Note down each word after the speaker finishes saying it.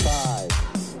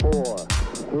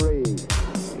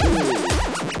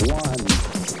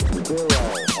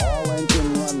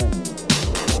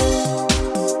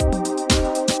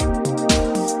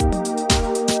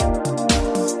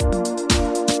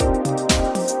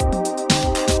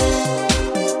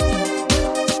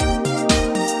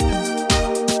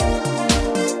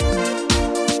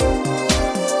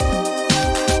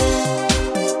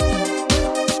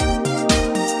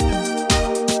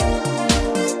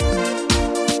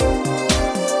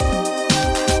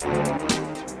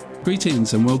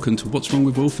Greetings and welcome to What's Wrong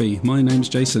with Wolfie. My name's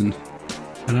Jason.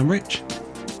 And I'm Rich.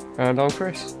 And I'm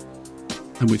Chris.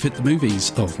 And we've hit the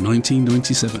movies of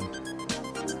 1997.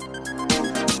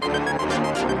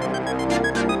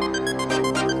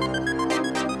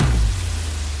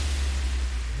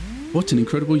 What an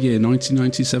incredible year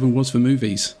 1997 was for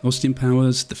movies. Austin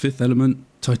Powers, The Fifth Element,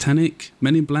 Titanic,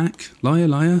 Men in Black, Liar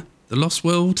Liar, The Lost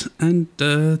World, and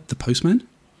The Postman.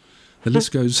 The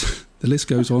list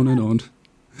goes on and on.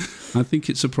 I think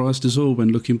it surprised us all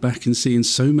when looking back and seeing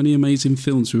so many amazing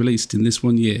films released in this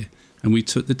one year, and we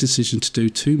took the decision to do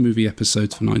 2 movie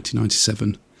episodes for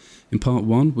 1997. In part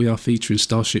 1, we are featuring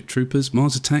Starship Troopers,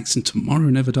 Mars Attacks, and Tomorrow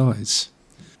Never Dies.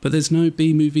 But there's no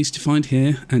B movies to find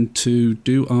here, and to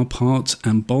do our part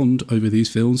and bond over these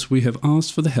films, we have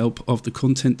asked for the help of the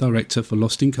content director for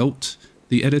Lost in Cult,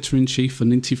 the editor-in-chief for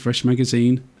Ninty Fresh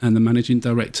magazine, and the managing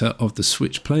director of the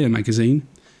Switch Player magazine.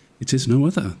 It is no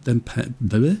other than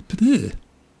bollocks.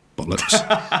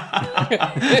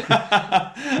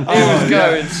 He was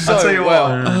going so I'll tell you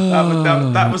well.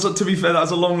 what, that was, to be fair, that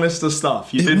was a long list of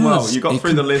stuff. You did well. You got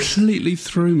through the list. Completely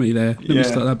threw me there. Let me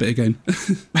start that bit again.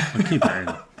 I'll keep it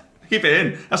in. Keep it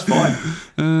in. That's fine.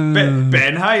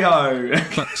 Ben hey-ho.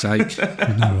 Fuck's sake.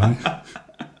 I know, right?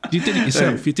 You did it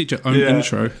yourself. You did your own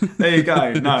intro. There you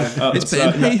go. No, it's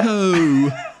Ben hey-ho.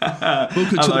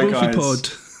 Welcome to the Wolfie Pod.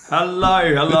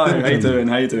 Hello. How you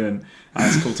doing?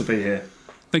 It's cool to be here.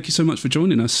 Thank you so much for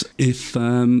joining us.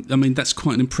 That's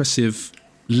quite an impressive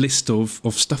list of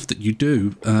stuff that you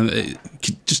do. Can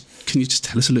you just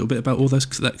tell us a little bit about all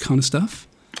that kind of stuff?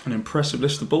 An impressive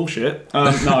list of bullshit.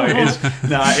 Of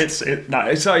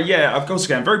course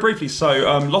again. Very briefly,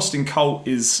 so Lost in Cult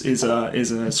is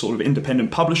a sort of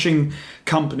independent publishing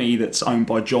company that's owned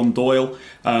by John Doyle,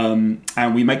 and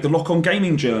we make the Lock On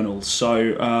Gaming Journal.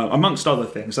 So amongst other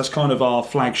things, that's kind of our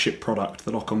flagship product,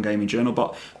 the Lock On Gaming Journal.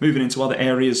 But moving into other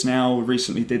areas now, we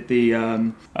recently did the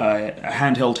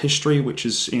handheld history, which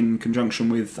is in conjunction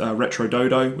with Retro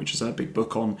Dodo, which is a big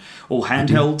book on all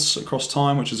handhelds across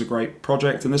time, which is a great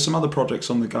project. And there's some other projects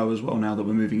on the go as well now that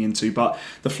we're moving into, but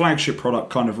the flagship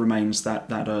product kind of remains that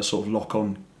sort of Lock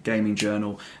On Gaming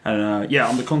Journal. And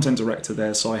I'm the content director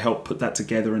there, so I help put that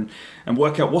together and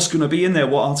work out what's going to be in there,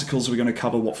 what articles are we going to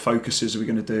cover, what focuses are we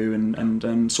going to do,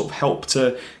 and sort of help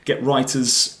to get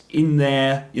writers in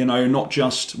there, not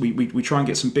just we try and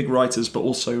get some big writers, but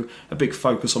also a big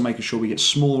focus on making sure we get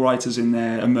small writers in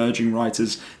there, emerging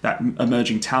writers. That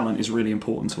emerging talent is really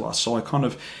important to us. So I kind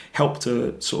of help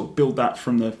to sort of build that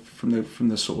from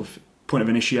the sort of point of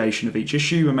initiation of each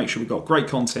issue and make sure we've got great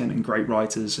content and great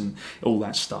writers and all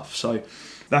that stuff. So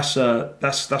that's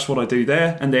what I do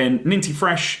there. And then Ninty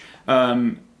Fresh,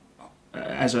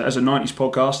 as a 90s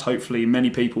podcast, hopefully many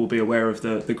people will be aware of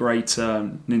the great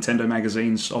Nintendo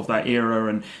magazines of that era,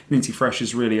 and Ninty Fresh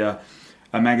is really a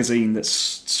magazine that's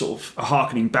sort of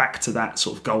harkening back to that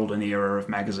sort of golden era of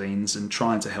magazines and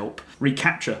trying to help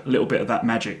recapture a little bit of that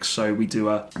magic. So we do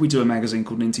a magazine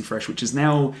called Ninty Fresh, which is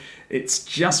now, it's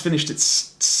just finished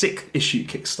its 6th issue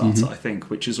Kickstarter, I think,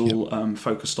 which is all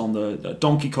focused on the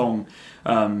Donkey Kong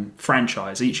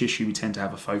franchise. Each issue we tend to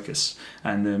have a focus,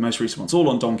 and the most recent one's all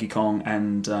on Donkey Kong,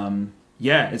 and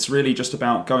it's really just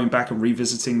about going back and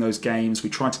revisiting those games. We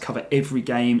try to cover every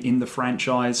game in the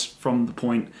franchise from the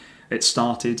point it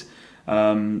started.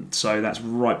 So that's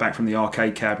right back from the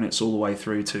arcade cabinets all the way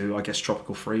through to, I guess,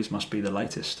 Tropical Freeze must be the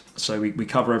latest. So we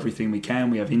cover everything we can.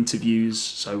 We have interviews,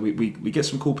 so we get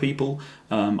some cool people.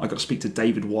 I got to speak to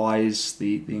David Wise,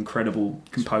 the incredible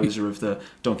composer of the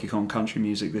Donkey Kong country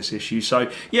music this issue. So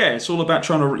yeah, it's all about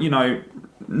trying to,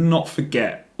 not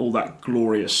forget all that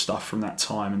glorious stuff from that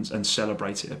time and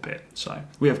celebrate it a bit. So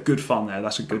we have good fun there.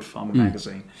 That's a good fun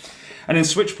magazine. And in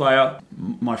Switch Player,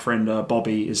 my friend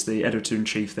Bobby is the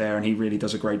editor-in-chief there, and he really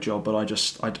does a great job. But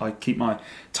I keep my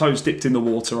toes dipped in the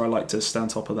water. I like to stay on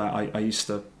top of that. I used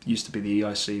to be the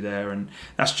EIC there, and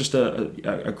that's just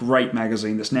a great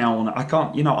magazine that's now on. I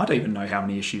don't even know how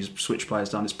many issues Switch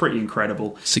Player's done. It's pretty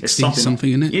incredible. 60-something,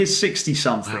 isn't it? It's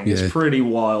 60-something. Wow. It's pretty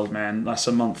wild, man. That's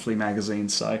a monthly magazine,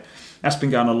 so that's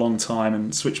been going a long time,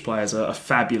 and Switch Player's a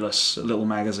fabulous little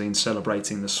magazine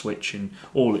celebrating the Switch in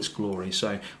all its glory.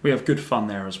 So we have good fun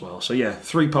there as well. So yeah,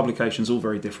 3 publications, all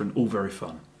very different, all very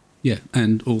fun. Yeah,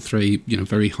 and all 3,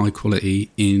 very high quality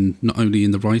in not only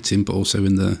in the writing but also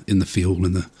in the feel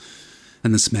and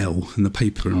the smell and the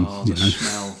paper and the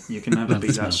smell. You can never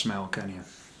beat that smell, can you?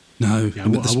 No. Yeah,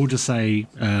 I will just say,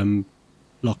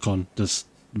 Lock On does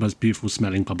the most beautiful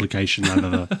smelling publication I've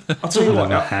ever I'll tell you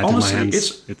what, had honestly, in my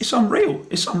hands. it's unreal.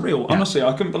 It's unreal. Yeah. Honestly,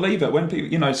 I couldn't believe it when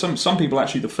people, some people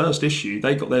actually, the first issue,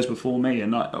 they got theirs before me,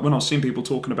 and when I was seeing people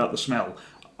talking about the smell,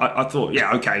 I thought,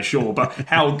 yeah, okay, sure, but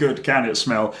how good can it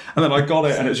smell? And then I got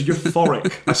it, and it's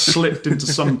euphoric. I slipped into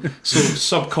some sort of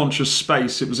subconscious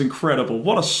space. It was incredible.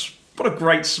 What a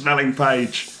great smelling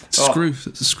page. Screw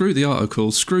the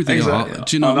article, screw the Exactly. art.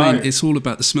 Do you know what I I mean? know. It's all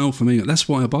about the smell for me. That's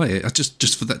why I buy it. I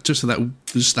just for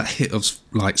that hit of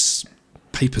like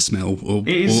paper smell or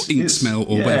ink smell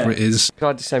or whatever it is. I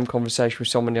had the same conversation with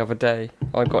someone the other day.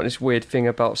 I got this weird thing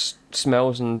about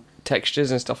smells and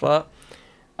textures and stuff like that.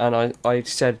 And I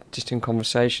said, just in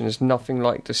conversation, there's nothing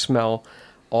like the smell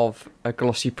of a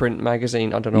glossy print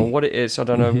magazine. I don't know what it is. I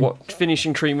don't know what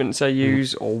finishing treatments they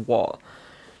use or what.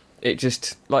 It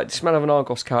just, like the smell of an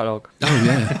Argos catalogue. Oh,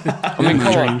 yeah. I mean,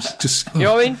 come on. Just, You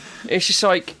know what I mean? It's just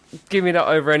like, give me that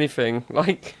over anything.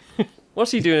 Like, what's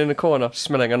he doing in the corner?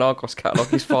 Smelling an Argos catalogue.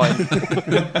 He's fine.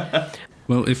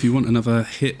 Well, if you want another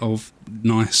hit of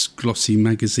nice glossy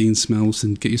magazine smells,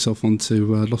 then get yourself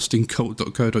onto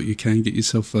lostincult.co.uk and get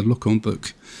yourself a lock-on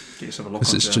book. Get yourself a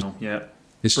lock-on journal,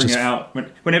 It's Bring just, it out.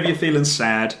 Whenever you're feeling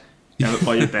sad, you have it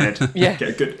by your bed. Yeah.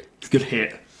 Get a good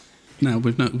hit. Now,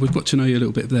 we've got to know you a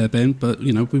little bit there, Ben, but,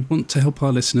 you know, we want to help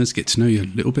our listeners get to know you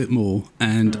a little bit more.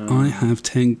 And I have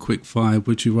 10 quick-fire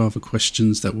would-you-rather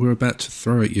questions that we're about to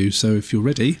throw at you. So if you're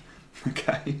ready...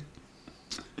 Okay.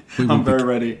 I'm very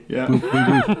ready, yeah.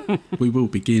 We will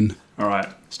begin. All right,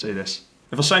 let's do this.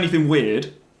 If I say anything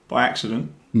weird by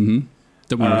accident... Don't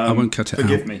worry, I won't cut it out.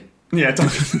 Forgive me. Yeah,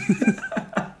 don't...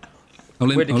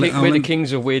 We're the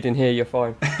kings of weird in here, you're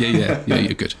fine. Yeah,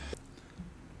 you're good.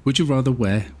 Would you rather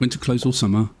wear winter clothes all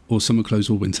summer or summer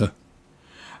clothes all winter?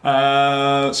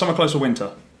 Summer clothes or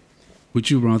winter?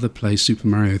 Would you rather play Super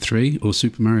Mario 3 or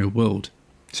Super Mario World?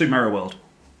 Super Mario World.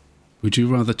 Would you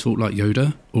rather talk like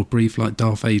Yoda or breathe like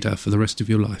Darth Vader for the rest of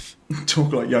your life?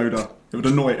 Talk like Yoda. It would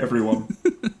annoy everyone.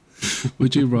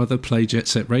 Would you rather play Jet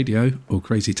Set Radio or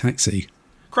Crazy Taxi?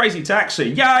 Crazy Taxi.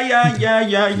 Yeah.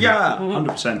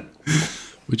 100%.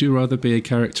 Would you rather be a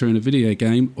character in a video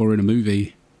game or in a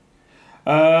movie?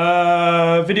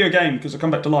 Video game, because I come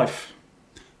back to life.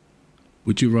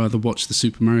 Would you rather watch the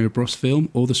Super Mario Bros. Film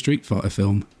or the Street Fighter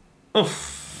film?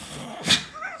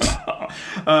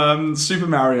 Super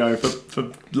Mario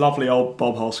for lovely old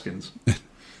Bob Hoskins.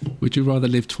 Would you rather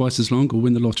live twice as long or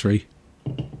win the lottery?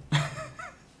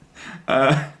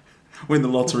 Win the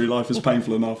lottery, life is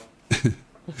painful enough.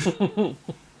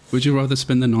 Would you rather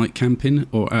spend the night camping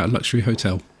or at a luxury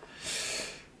hotel?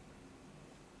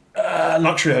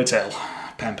 Luxury hotel.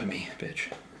 Pamper me,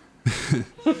 bitch.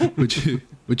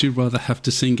 Would you rather have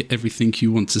to sing everything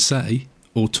you want to say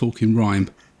or talk in rhyme?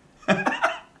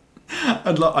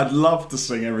 I'd love to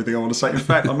sing everything I want to say. In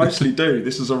fact, I mostly do.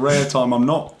 This is a rare time I'm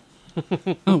not.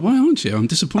 Oh, why aren't you? I'm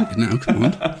disappointed now. Come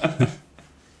on.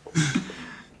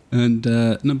 And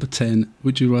number 10,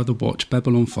 would you rather watch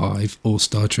Babylon 5 or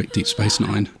Star Trek Deep Space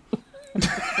Nine?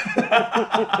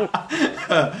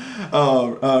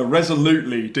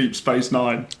 Resolutely Deep Space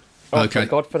Nine. Oh, Okay. thank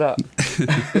God for that.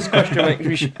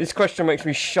 This question makes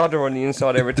me shudder on the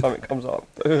inside every time it comes up.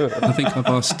 I think I've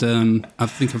asked. I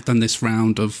think I've done this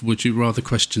round of would you rather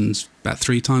questions about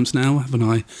 3 times now, haven't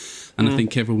I? And I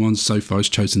think everyone so far has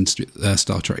chosen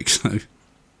Star Trek. So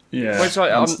Yeah. Well, it's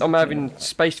like, I'm having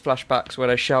space flashbacks where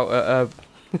they shout at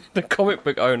the comic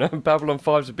book owner, Babylon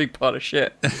 5's a big pile of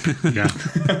shit. Yeah.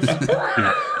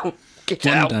 Get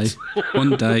out.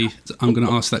 one day, I'm going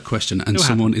to ask that question, and It'll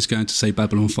someone is going to say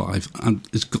Babylon 5.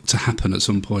 It's got to happen at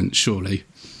some point, surely.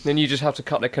 Then you just have to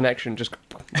cut their connection, just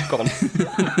gone.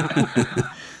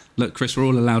 Look, Chris, we're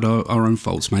all allowed our own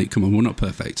faults, mate. Come on, we're not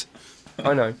perfect.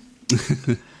 I know.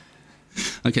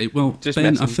 Okay, well, Just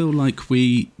Ben, messing. I feel like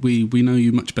we know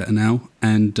you much better now,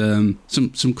 and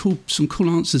some cool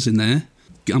answers in there.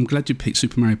 I'm glad you picked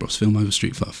Super Mario Bros. Film over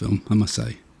Street Fighter film, I must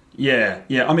say. Yeah.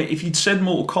 I mean, if you'd said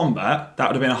Mortal Kombat, that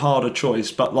would have been a harder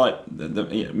choice. But like,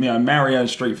 Mario,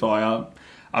 Street Fighter.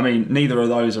 I mean, neither of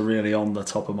those are really on the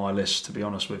top of my list, to be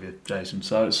honest with you, Jason.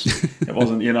 So it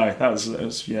wasn't. That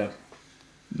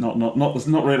was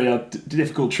not really a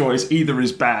difficult choice. Either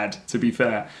is bad, to be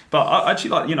fair. But I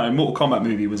actually like, Mortal Kombat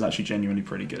movie was actually genuinely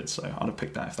pretty good. So I'd have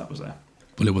picked that if that was there.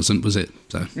 Well, it wasn't, was it?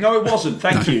 So No, it wasn't.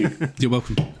 Thank you. you're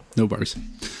welcome. No worries.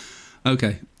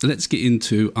 Okay, let's get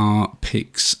into our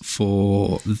picks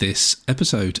for this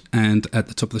episode. And at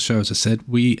the top of the show, as I said,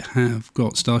 we have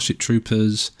got Starship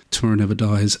Troopers, Tomorrow Never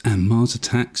Dies, and Mars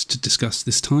Attacks to discuss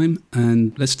this time.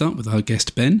 And let's start with our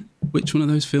guest, Ben. Which one of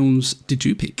those films did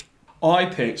you pick? I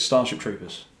picked Starship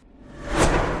Troopers.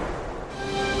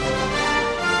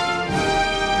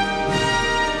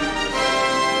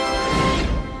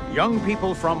 Young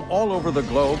people from all over the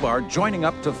globe are joining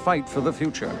up to fight for the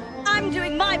future. I'm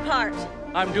doing my part.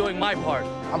 I'm doing my part.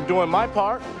 I'm doing my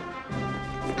part.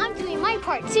 I'm doing my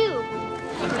part, too.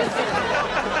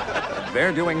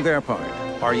 They're doing their part.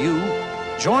 Are you?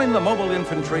 Join the mobile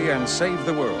infantry and save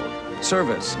the world.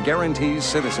 Service guarantees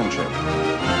citizenship.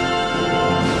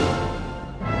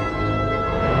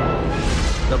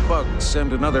 The bugs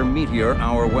send another meteor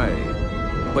our way.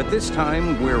 But this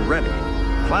time, we're ready.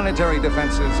 Planetary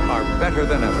defenses are better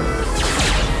than ever.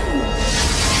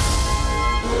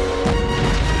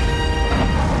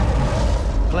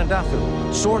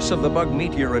 Klendathu, source of the bug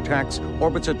meteor attacks,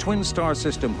 orbits a twin star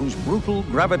system whose brutal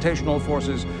gravitational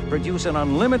forces produce an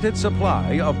unlimited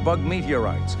supply of bug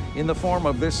meteorites in the form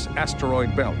of this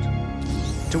asteroid belt.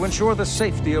 To ensure the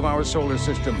safety of our solar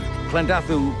system,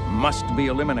 Klendathu must be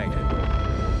eliminated.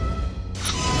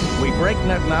 We break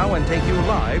net now and take you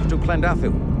live to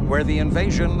Klendathu, where the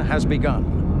invasion has begun.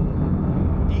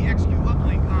 EXQ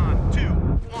uplink on 2,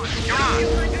 1, on.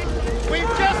 We've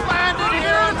just landed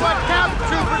here on what Captain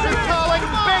Troopers are calling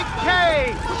Big K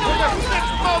with the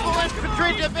 6th Mobile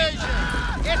Infantry Division.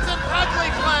 It's an ugly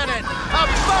planet, a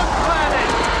bug planet,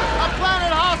 a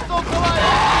planet hostile to life.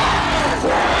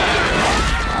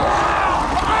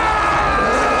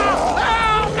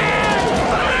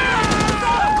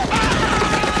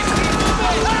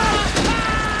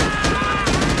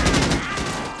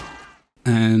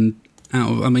 And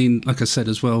like I said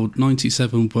as well,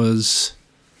 97 was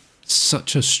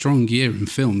such a strong year in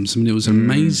films. I mean, it was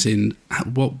amazing.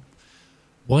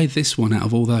 Why this one out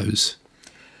of all those?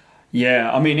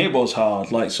 Yeah, I mean, it was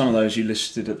hard. Like some of those you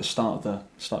listed at the start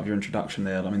of your introduction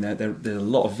there. I mean, there are a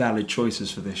lot of valid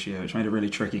choices for this year, which made it really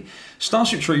tricky.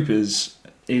 Starship Troopers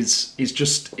is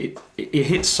just it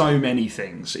hits so many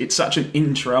things. It's such an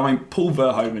intro. I mean, Paul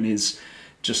Verhoeven is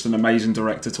just an amazing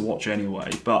director to watch anyway,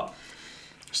 but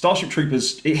Starship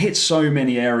Troopers, it hit so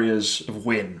many areas of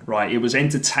win, right? It was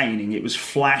entertaining, it was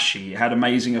flashy, it had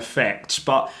amazing effects,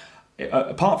 but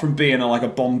apart from being like a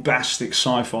bombastic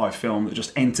sci-fi film that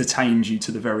just entertained you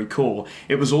to the very core,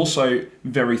 it was also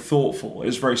very thoughtful, it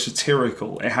was very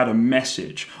satirical, it had a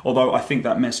message, although I think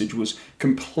that message was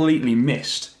completely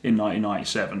missed in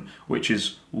 1997, which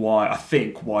is why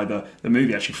the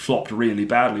movie actually flopped really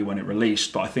badly when it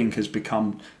released, but I think has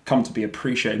come to be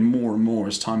appreciated more and more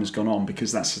as time has gone on,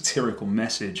 because that satirical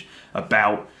message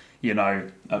about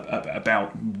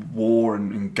about war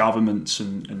and governments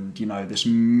and this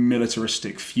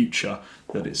militaristic future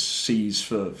that it sees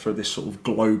for this sort of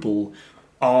global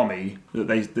army that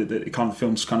the kind of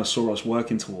films kind of saw us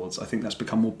working towards. I think that's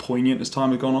become more poignant as time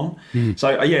has gone on.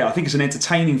 So I think it's an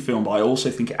entertaining film, but I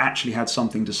also think it actually had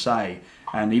something to say.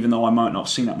 And even though I might not have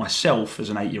seen that myself as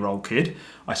an 8-year-old kid,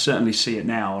 I certainly see it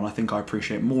now, and I think I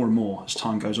appreciate it more and more as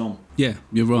time goes on. Yeah,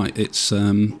 you're right. It's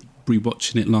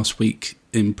rewatching it last week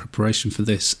in preparation for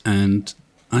this, and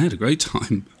I had a great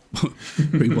time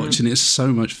rewatching it. It's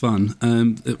so much fun. I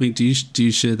mean, do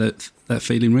you share that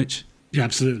feeling, Rich? Yeah,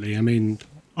 absolutely. I mean,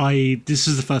 this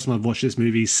is the first time I've watched this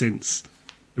movie since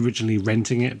originally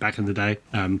renting it back in the day.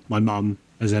 My mum,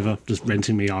 as ever, just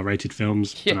renting me R-rated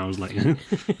films, and I was like,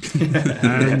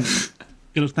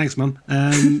 thanks, Mum.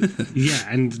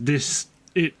 And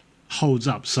it holds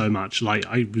up so much. Like,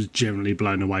 I was generally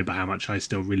blown away by how much I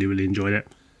still really, really enjoyed it.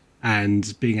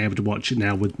 And being able to watch it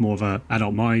now with more of an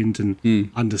adult mind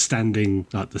and understanding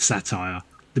like the satire,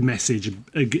 the message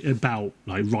about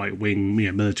like right-wing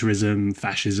militarism,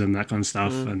 fascism, that kind of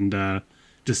stuff, and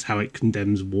just how it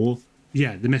condemns war.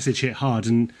 Yeah, the message hit hard,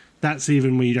 and that's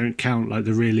even when you don't count like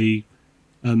the really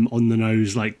on the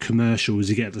nose like commercials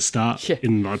you get at the start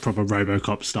in like proper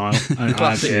RoboCop style.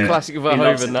 Classic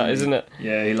Verhoeven, that, isn't it?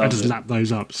 Yeah, he loves it. I just lap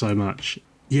those up so much.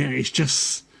 Yeah, it's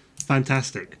just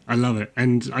fantastic. I love it.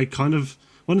 And I kind of,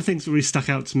 one of the things that really stuck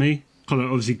out to me, kind of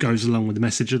obviously goes along with the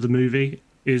message of the movie,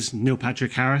 is Neil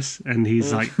Patrick Harris and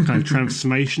his like kind of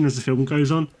transformation as the film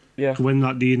goes on. Yeah. When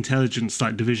like the intelligence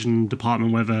like division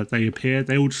department, whether they appear,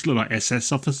 they all just look like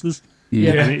SS officers.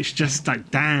 Yeah. And it's just like,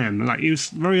 damn, like it was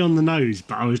very on the nose,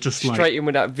 but I was just like straight in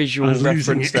with that visual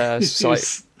reference there. It's like,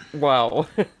 wow.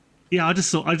 Yeah, I just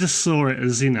saw it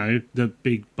as, the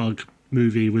big bug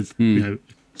movie with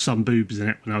some boobs in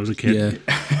it when I was a kid.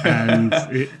 Yeah. And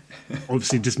it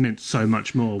obviously just meant so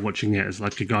much more watching it as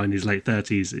like a guy in his late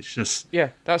 30s. It's just...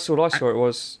 Yeah, that's all I saw it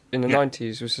was in the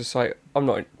 90s. It was just like, I'm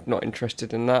not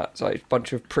interested in that. It's like a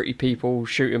bunch of pretty people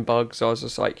shooting bugs. I was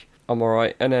just like, I'm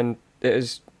alright. And then it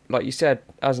was, like you said,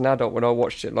 as an adult, when I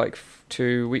watched it like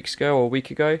 2 weeks ago or a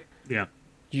week ago,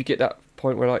 you get that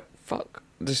point where like, fuck,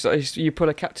 you pull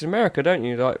a Captain America, don't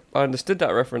you? Like, I understood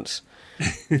that reference.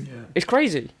 It's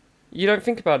crazy. You don't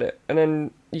think about it, and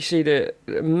then you see the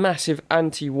massive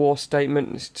anti-war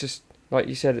statement. It's just, like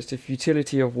you said, it's the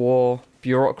futility of war,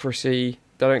 bureaucracy.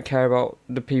 They don't care about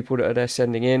the people that they're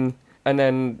sending in. And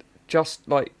then just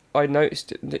like I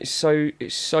noticed it, it's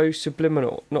so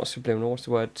subliminal, not subliminal, what's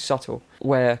the word? Subtle,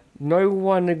 where no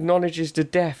one acknowledges the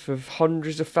death of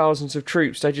hundreds of thousands of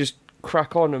troops. They just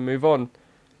crack on and move on.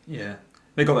 Yeah.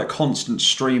 They got that constant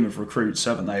stream of recruits,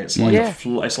 haven't they? It's like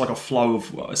it's like a flow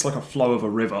of a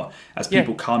river as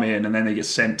people come in, and then they get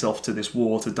sent off to this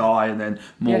war to die, and then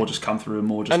more just come through, and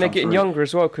more just. And they're getting younger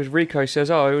as well, because Rico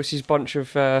says, "Oh, it was this bunch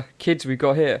of kids we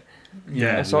got here."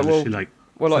 Yeah, it's like,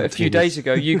 well, a few days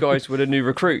ago, you guys were the new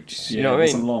recruits. You know what I mean?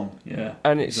 It wasn't long. Yeah,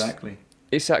 and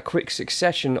it's that quick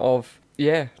succession of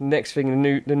next thing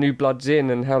the new blood's in,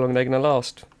 and how long are they going to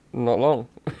last? Not long.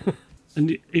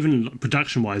 And even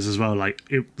production-wise as well, like,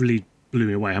 it really blew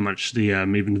me away how much the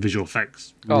even the visual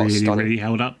effects really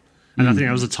held up. And I think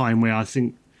that was a time where I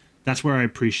think that's where I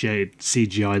appreciated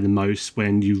CGI the most,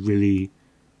 when you really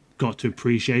got to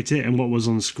appreciate it, and what was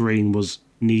on screen was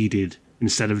needed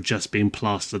instead of just being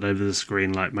plastered over the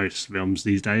screen like most films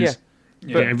these days.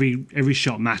 Yeah. But every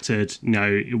shot mattered.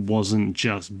 It wasn't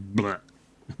just bleh.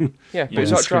 Yeah, but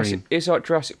it's like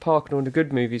Jurassic Park and all the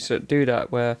good movies that do that,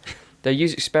 where they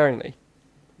use it sparingly.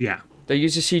 Yeah. They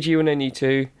use the CG when they need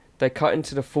to. They cut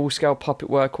into the full-scale puppet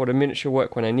work or the miniature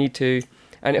work when they need to,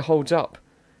 and it holds up.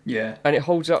 Yeah. And it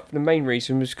holds up for the main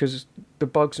reason was because the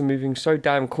bugs are moving so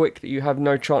damn quick that you have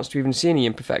no chance to even see any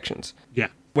imperfections. Yeah.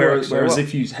 Whereas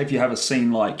if you have a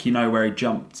scene like, where he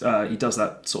jumped, he does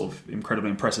that sort of incredibly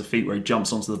impressive feat where he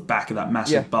jumps onto the back of that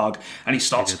massive bug and he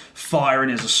starts firing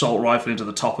his assault rifle into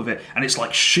the top of it, and it's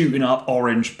like shooting up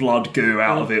orange blood goo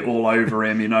out of it all over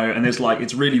him, and there's like,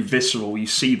 it's really visceral. You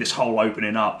see this hole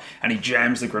opening up and he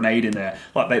jams the grenade in there.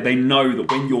 Like they know that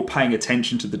when you're paying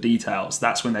attention to the details,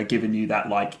 that's when they're giving you that,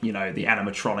 like, the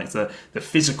animatronics, the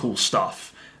physical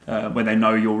stuff. When they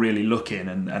know you're really looking,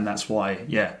 and that's why,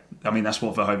 that's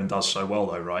what Verhoeven does so well,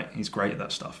 though, right? He's great at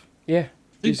that stuff. Yeah,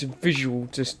 it's a visual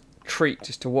treat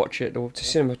just to watch it, or to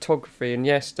cinematography. And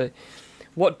yes,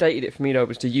 what dated it for me though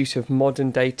was the use of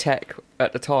modern day tech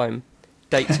at the time.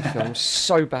 Dates the film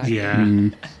so bad. Yeah,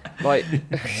 but.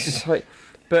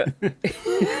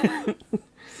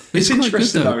 It's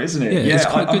interesting, though, isn't it? Yeah, it's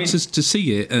quite good to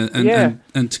see it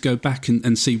and to go back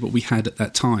and see what we had at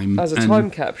that time. As a time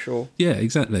capsule. Yeah,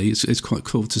 exactly. It's quite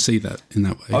cool to see that in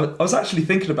that way. I was actually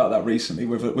thinking about that recently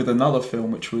with another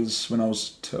film, which was when I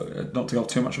was, not to go off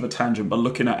too much of a tangent, but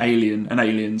looking at Aliens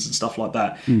and stuff like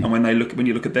that. And when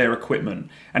you look at their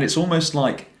equipment, and it's almost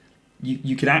like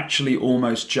you could actually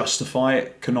almost justify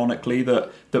it canonically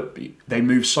that they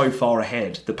move so far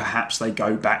ahead that perhaps they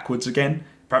go backwards again.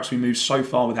 Perhaps we move so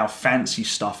far with how fancy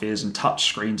stuff is and touch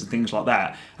screens and things like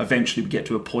that, eventually we get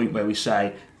to a point where we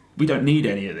say, we don't need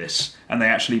any of this. And they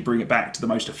actually bring it back to the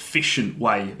most efficient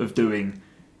way of doing,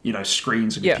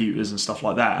 screens and computers and stuff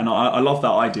like that. And I love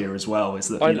that idea as well. Is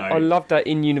that I love that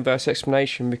in-universe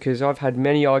explanation, because I've had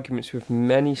many arguments with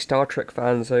many Star Trek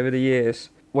fans over the years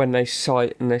when they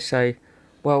cite and they say,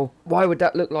 well, why would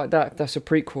that look like that if that's a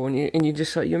prequel? And you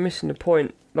just like, you're missing the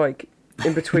point. Like,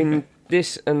 in between...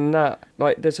 this and that,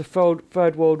 like, there's a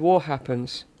third world war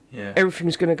happens. Yeah.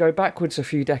 Everything's going to go backwards a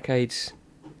few decades.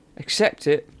 Accept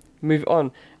it, move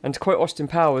on. And to quote Austin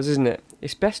Powers, isn't it?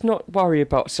 It's best not worry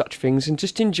about such things and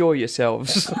just enjoy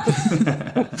yourselves.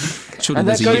 Surely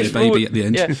there's a year baby at the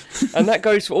end. Yeah, and that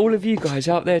goes for all of you guys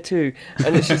out there too.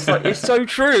 And it's just like, it's so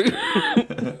true.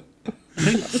 I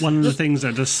think one of the things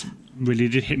that just really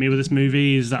did hit me with this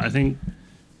movie is that I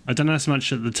don't know so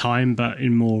much at the time, but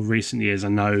in more recent years, I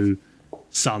know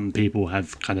some people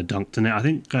have kind of dunked on it. I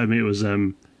think it was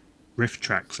Riff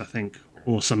Tracks,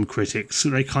 or some critics.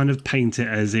 They kind of paint it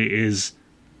as it is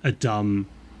a dumb,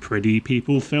 pretty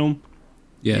people film.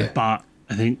 Yeah. But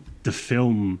I think the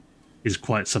film is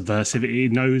quite subversive.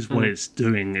 It knows what it's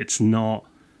doing. It's not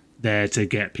there to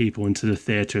get people into the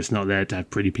theatre. It's not there to have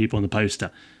pretty people on the poster.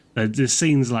 There's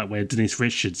scenes like where Denise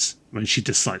Richards, when she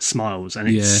just like smiles, and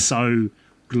it's so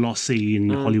glossy and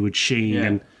Hollywood sheen,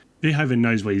 and Verhoeven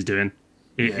knows what he's doing.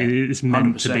 It's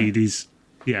meant 100%. To be these,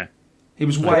 He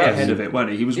was way ahead of it,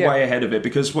 wasn't he? He was way ahead of it,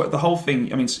 because the whole thing,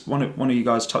 one of you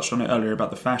guys touched on it earlier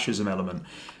about the fascism element.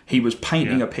 He was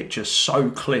painting a picture so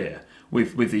clear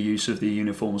with the use of the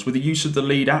uniforms, with the use of the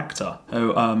lead actor,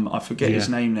 who I forget his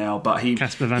name now, but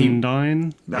Casper Van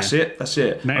Dien. That's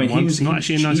it. Met him once. He was not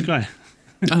actually a nice guy.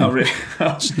 Oh, really?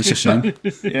 That's a shame.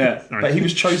 Yeah, but he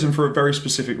was chosen for a very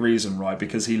specific reason, right?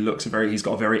 Because he's got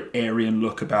a very Aryan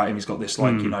look about him. He's got this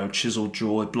chiseled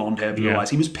jaw, blonde hair, blue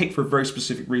eyes. He was picked for a very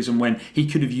specific reason when he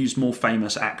could have used more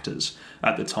famous actors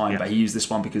at the time, but he used this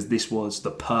one because this was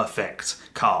the perfect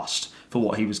cast for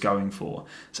what he was going for.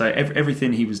 So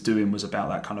everything he was doing was about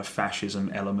that kind of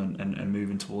fascism element and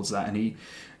moving towards that. And he,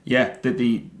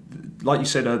 like you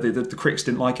said, the critics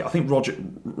didn't like it. I think Roger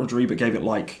Ebert gave it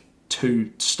like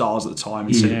 2 stars at the time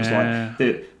and said it was like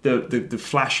the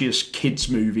flashiest kids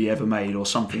movie ever made or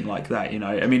something like that. You know,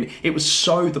 I mean, it was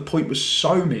the point was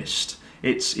so missed.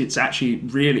 It's actually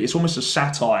really, it's almost a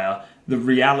satire, the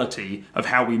reality of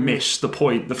how we missed the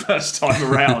point the first time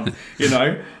around, you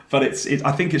know. But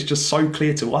I think it's just so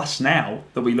clear to us now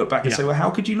that we look back and say, well, how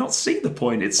could you not see the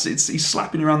point? He's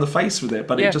slapping you around the face with it,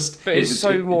 but it just went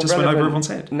over everyone's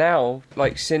head. Now,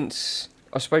 like since,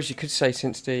 I suppose you could say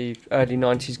since the early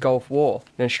 90s Gulf War,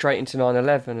 then straight into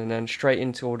 9/11, and then straight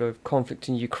into all the conflict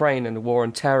in Ukraine and the war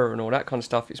on terror and all that kind of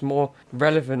stuff, it's more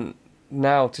relevant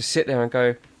now to sit there and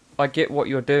go, I get what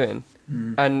you're doing.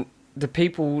 And the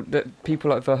people like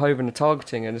Verhoeven are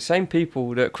targeting are the same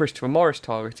people that Christopher Morris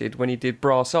targeted when he did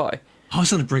Brass Eye. I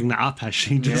was going to bring that up,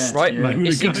 actually.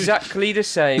 It's exactly the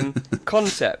same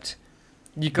concept.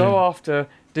 You go after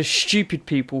the stupid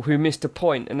people who missed a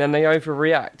point, and then they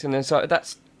overreact, and it's like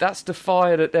that's the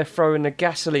fire that they're throwing the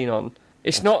gasoline on.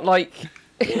 It's not like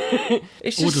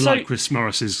it's just like Chris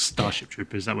Morris's Starship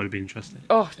Troopers. That would have been interesting.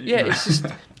 Oh yeah,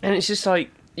 it's just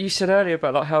like you said earlier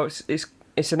about like how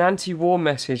it's an anti-war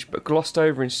message, but glossed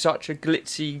over in such a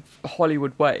glitzy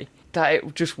Hollywood way that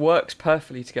it just works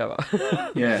perfectly together.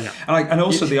 And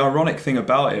also the ironic thing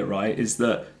about it, right, is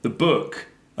that the book,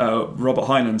 Robert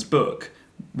Heinlein's book,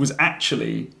 was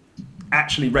actually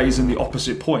raising the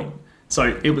opposite point.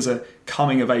 So it was a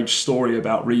coming-of-age story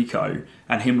about Rico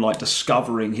and him like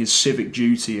discovering his civic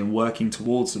duty and working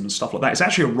towards them and stuff like that. It's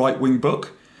actually a right-wing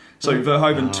book. So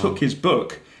Verhoeven took his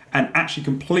book and actually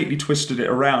completely twisted it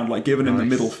around, like giving him the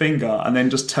middle finger, and then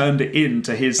just turned it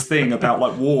into his thing about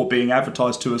like war being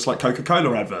advertised to us like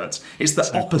Coca-Cola adverts. It's the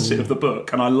opposite of the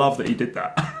book, and I love that he did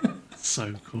that.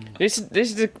 So cool. This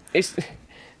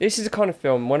is the kind of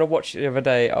film, when I watched it the other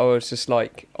day, I was just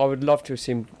like, I would love to have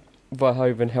seen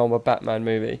Verhoeven helm a Batman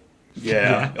movie.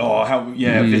 Yeah. Oh, how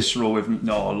visceral with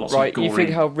lots of gory. You think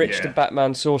how rich the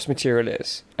Batman source material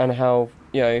is, and how,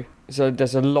 you know, so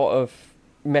there's a lot of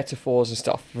metaphors and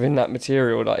stuff within that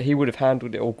material. Like, he would have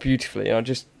handled it all beautifully, and it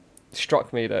just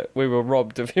struck me that we were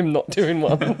robbed of him not doing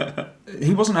one.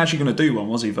 He wasn't actually going to do one,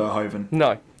 was he, Verhoeven?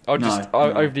 No.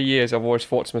 Over the years, I've always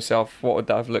thought to myself, what would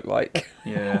that have looked like?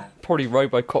 Yeah. Probably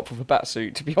RoboCop with a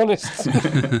batsuit, to be honest.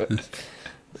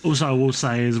 Also, I will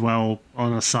say as well,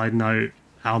 on a side note,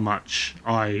 how much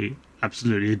I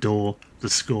absolutely adore the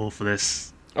score for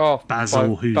this. Oh,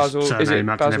 Basil, whose surname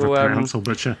I can never pronounce or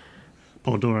butcher.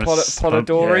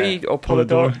 Polidori.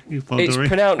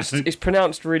 It's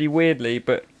pronounced really weirdly,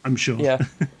 but I'm sure. Yeah.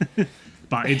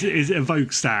 But it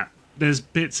evokes that. There's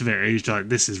bits of it. He's like,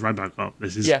 this is RoboCop.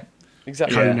 This is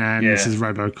exactly. Conan. This is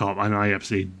RoboCop, and I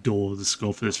absolutely adore the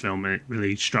score for this film. And it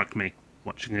really struck me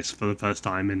watching this for the first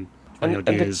time in 20 odd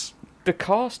years. The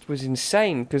cast was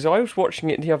insane, because I was watching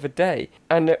it the other day,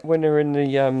 and when they're in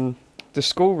the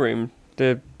schoolroom,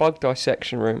 the bug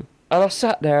dissection room, and I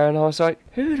sat there and I was like,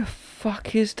 who the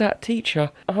fuck is that teacher?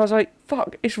 And I was like,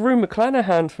 fuck, it's Rue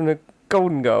McClanahan from the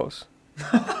Golden Girls.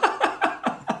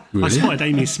 Really? I spotted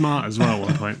Amy Smart as well at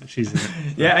one point. She's in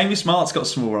it. Yeah, Amy Smart's got a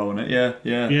small role in it. Yeah.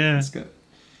 That's good.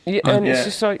 Yeah, and it's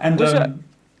just like, and,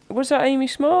 was that Amy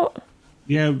Smart?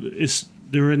 Yeah,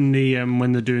 they're in the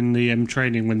when they're doing the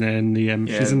training, when they're in the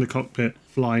she's in the cockpit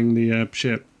flying the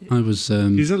ship. I was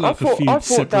she's in like a few I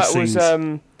thought that scenes.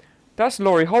 was that's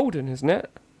Laurie Holden, isn't it?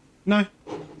 No.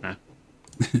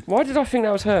 Why did I think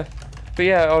that was her? But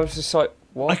yeah, I was just like,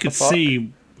 what? I could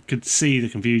see the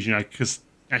confusion, because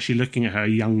actually looking at her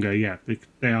younger,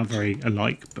 they are very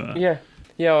alike. But yeah,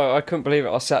 I couldn't believe it.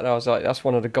 I sat there, I was like, that's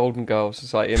one of the Golden Girls.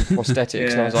 It's like in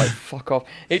prosthetics, and I was like, fuck off.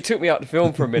 It took me out the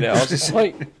film for a minute. I was just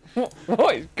like,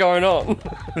 what is going on?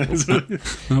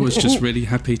 I was just really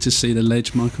happy to see the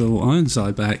ledge Michael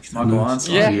Ironside back. Michael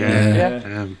Ironside,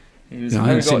 yeah. I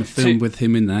haven't seen a film with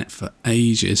him in that for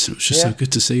ages. It was just so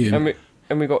good to see him.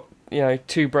 And we got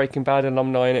 2 Breaking Bad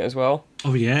alumni in it as well.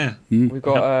 Oh yeah. We've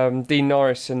got Dean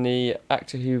Norris and the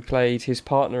actor who played his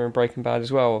partner in Breaking Bad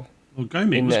as well. Well,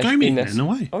 Gomi was Gomi in there in a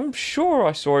way. I'm sure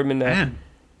I saw him in there. Man,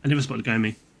 I never spotted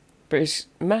Gomi. But it's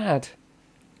mad.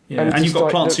 Yeah, and you've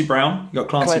got Clancy Brown. You've got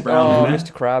Clancy Brown in there.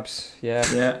 Mr. Krabs, yeah.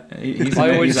 Yeah,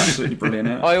 he's absolutely brilliant.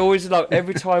 Yeah. I always love,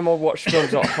 every time I watch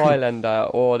films like Highlander,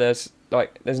 or there's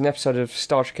an episode of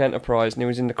Star Trek Enterprise, and he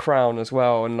was in The Crown as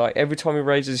well, and like every time he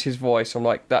raises his voice, I'm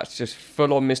like, that's just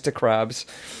full on Mr. Krabs.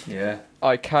 Yeah.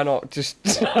 I cannot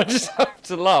I just have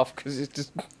to laugh, because it's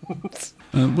just...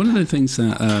 One of the things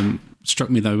that struck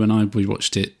me though when I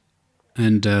rewatched it,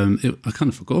 and I kind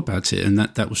of forgot about it, and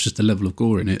that was just the level of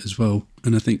gore in it as well.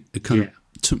 And I think it kind of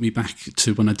took me back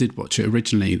to when I did watch it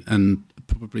originally, and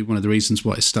probably one of the reasons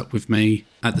why it stuck with me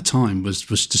at the time was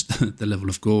just the level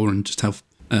of gore and just how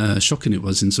shocking it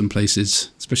was in some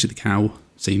places, especially the cow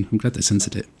scene. I'm glad they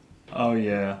censored it. Oh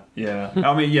yeah.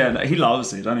 I mean, yeah, he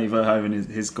loves it, doesn't he? Verhoeven,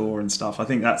 his gore and stuff. I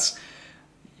think that's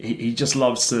he just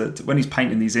loves to when he's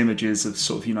painting these images of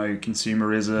sort of, you know,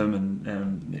 consumerism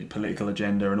and political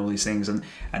agenda and all these things, and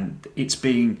it's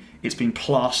being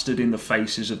plastered in the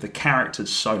faces of the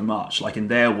characters so much. Like in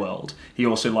their world, he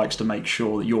also likes to make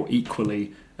sure that you're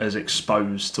equally as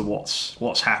exposed to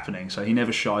what's happening. So he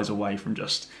never shies away from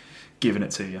just giving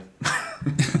it to you.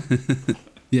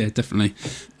 Yeah, definitely.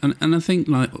 And I think,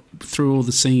 like, through all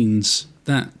the scenes,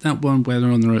 that one where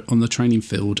they're on the training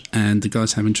field and the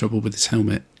guy's having trouble with his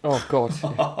helmet. Oh God.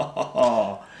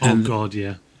 Oh God,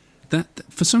 yeah. That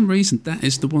for some reason, that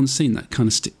is the one scene that kind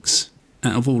of sticks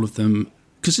out of all of them,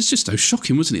 because it's just so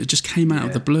shocking, wasn't it? It just came out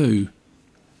of the blue.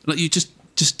 Like, you just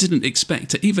didn't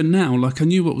expect it. Even now, like, I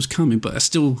knew what was coming, but I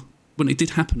still, when it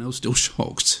did happen, I was still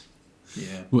shocked.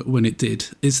 Yeah. When it did.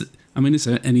 Is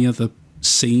there any other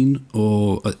scene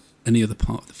or any other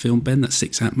part of the film, Ben, that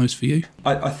sticks out most for you?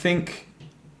 I think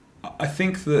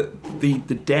that the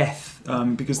death,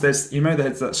 because there's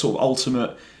that sort of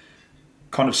ultimate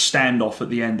kind of standoff at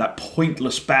the end, that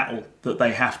pointless battle that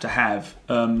they have to have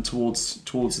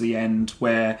towards the end,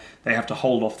 where they have to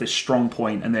hold off this strong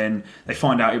point, and then they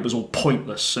find out it was all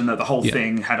pointless, and that the whole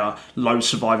thing had a low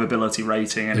survivability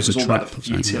rating, and it was all about the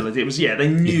futility. It was they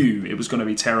knew it was going to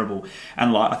be terrible,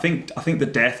 and like I think the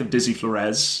death of Dizzy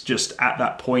Flores just at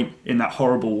that point in that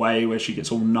horrible way where she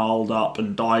gets all gnarled up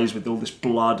and dies with all this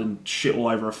blood and shit all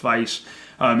over her face,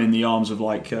 in the arms of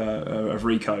of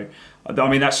Rico. I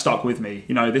mean, that stuck with me.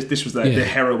 You know, this was the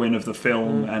heroine of the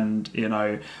film, and you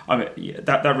know,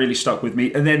 that really stuck with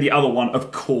me. And then the other one,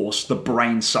 of course, the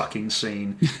brain sucking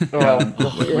scene, with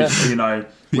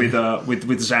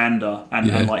Xander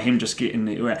and like him just getting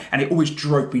it, and it always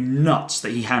drove me nuts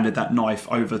that he handed that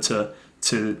knife over to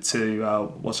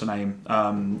what's her name,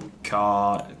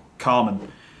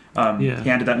 Carmen. He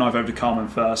handed that knife over to Carmen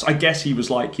first. I guess he was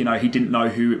like, you know, he didn't know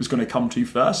who it was going to come to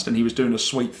first, and he was doing a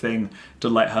sweet thing to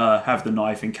let her have the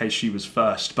knife in case she was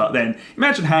first. But then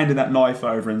imagine handing that knife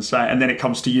over and then it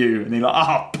comes to you, and you're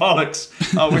like, bollocks!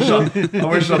 I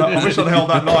wish I'd held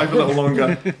that knife a little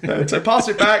longer. So pass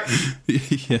it back.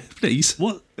 Yeah, please.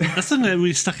 That's something that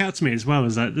really stuck out to me as well,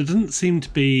 is that there doesn't seem to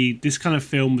be this kind of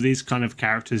film with these kind of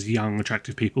characters, young,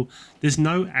 attractive people. There's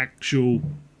no actual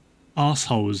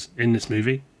arseholes in this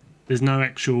movie. There's no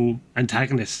actual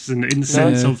antagonists in the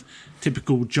sense of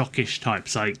typical jockish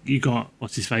types. Like, you got,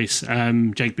 what's his face,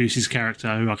 Jake Busey's character,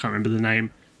 who I can't remember the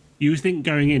name. You would think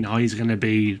going in, he's going to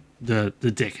be the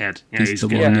dickhead. You know, he's the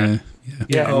one,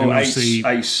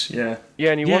 Ace, yeah.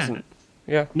 Yeah, and he wasn't.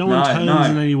 Yeah. No one turns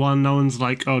on anyone. No one's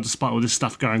like, oh, despite all this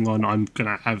stuff going on, I'm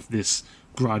going to have this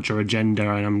grudge or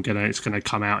agenda, and it's going to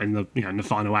come out in the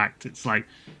final act. It's like,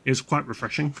 it was quite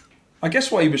refreshing. I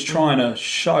guess what he was trying to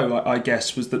show, I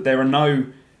guess, was that there are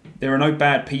no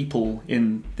bad people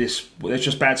in this. There's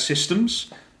just bad systems.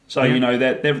 So you know,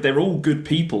 they're all good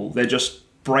people. They're just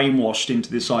brainwashed into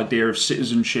this idea of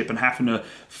citizenship and having to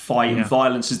fight, and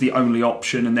violence is the only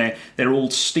option. And they're all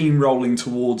steamrolling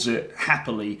towards it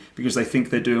happily because they think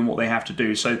they're doing what they have to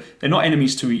do. So they're not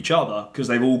enemies to each other because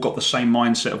they've all got the same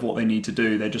mindset of what they need to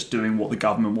do. They're just doing what the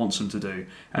government wants them to do,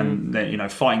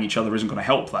 and fighting each other isn't going to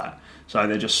help that. So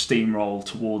they just steamroll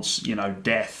towards,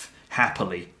 death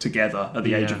happily together at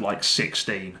the age of like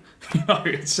 16.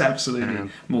 It's absolutely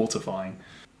mortifying.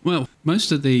 Well,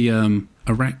 most of the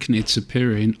arachnids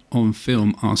appearing on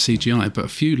film are CGI, but a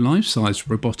few life-size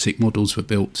robotic models were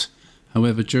built.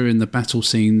 However, during the battle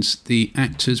scenes, the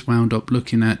actors wound up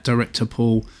looking at director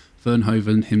Paul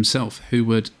Verhoeven himself, who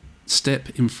would step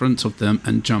in front of them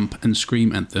and jump and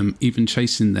scream at them, even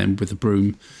chasing them with a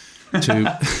broom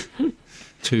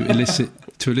to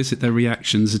elicit their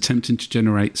reactions, attempting to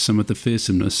generate some of the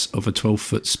fearsomeness of a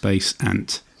 12-foot space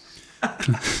ant.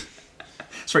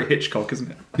 It's very Hitchcock, isn't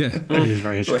it? Yeah. It is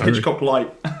very Hitchcock. Hitchcock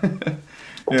light.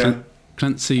 Yeah.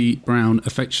 Clancy Brown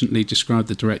affectionately described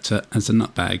the director as a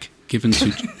nutbag, given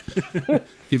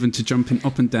to jumping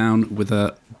up and down with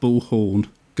a bullhorn,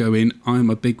 going,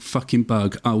 "I'm a big fucking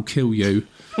bug, I'll kill you."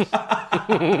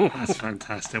 That's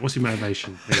fantastic. What's your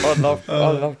motivation? I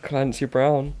love Clancy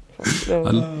Brown.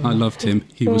 I loved him.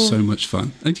 He was so much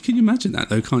fun. And can you imagine that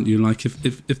though? Can't you? Like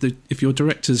if your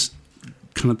director's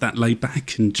kind of that laid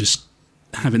back and just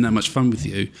having that much fun with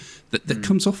you, that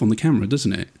comes off on the camera,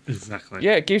 doesn't it? Exactly.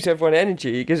 Yeah, it gives everyone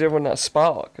energy. It gives everyone that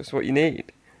spark. That's what you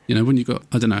need. You know, when you got,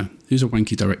 I don't know, who's a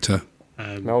wanky director?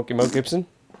 Mel Gibson.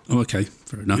 Oh, okay,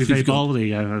 fair enough. Uwe Boll,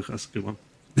 that's a good one.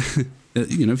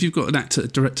 If you've got a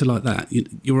director like that,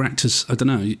 your actors, I don't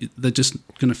know, they're just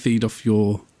going to feed off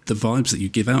the vibes that you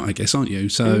give out, I guess, aren't you?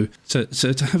 So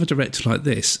to have a director like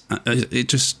this, I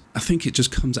think it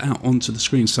just comes out onto the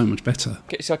screen so much better.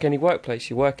 It's like any workplace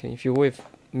you work in. If you're with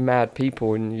mad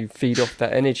people and you feed off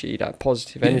that energy, that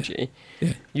positive energy,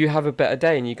 you have a better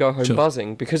day and you go home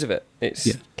buzzing because of it. It's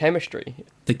chemistry.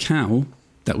 The cow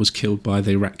that was killed by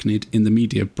the arachnid in the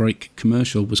media break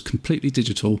commercial was completely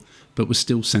digital, but was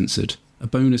still censored. A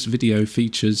bonus video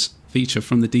feature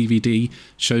from the DVD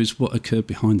shows what occurred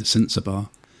behind the censor bar.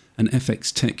 An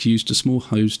FX tech used a small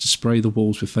hose to spray the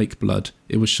walls with fake blood.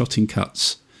 It was shot in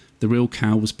cuts. The real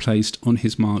cow was placed on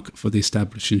his mark for the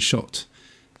establishing shot.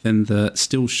 Then the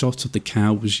still shot of the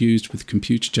cow was used with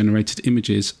computer-generated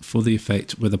images for the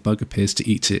effect where the bug appears to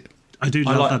eat it. I do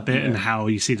love that bit and how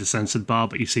you see the censored bar,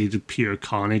 but you see the pure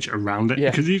carnage around it.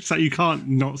 Because you can't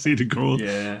not see the gore.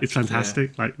 Yeah, it's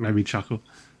fantastic. Like, made me chuckle.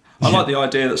 I like the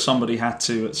idea that somebody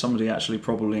actually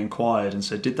probably inquired and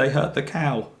said, did they hurt the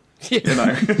cow? You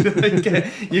know,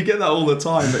 you get that all the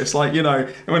time, but it's like,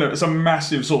 when it's a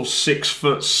massive sort of 6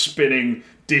 foot spinning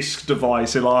disc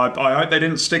device, I hope they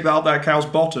didn't stick that up that cow's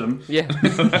bottom. Yeah.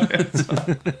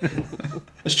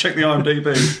 Let's check the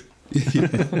IMDb.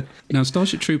 Now,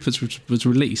 Starship Troopers was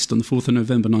released on the 4th of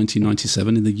November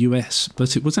 1997 in the US,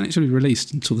 but it wasn't actually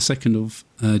released until the 2nd of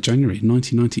January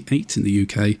 1998 in the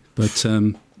UK. But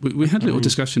we had a little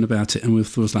discussion about it, and we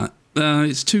thought like,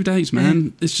 it's 2 days,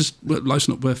 man. It's just, life's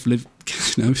not worth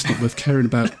it's not worth caring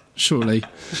about, surely,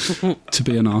 to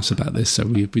be an arse about this. So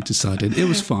we decided it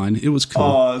was fine. It was cool.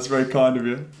 Oh, that's very kind of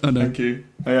you. I know. Thank you.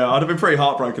 Yeah, I'd have been pretty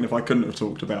heartbroken if I couldn't have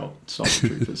talked about Starship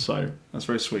Troopers. So that's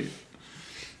very sweet.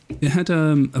 It had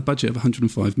a budget of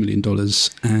 $105 million,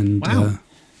 and wow.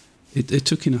 It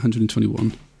took in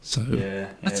 121. So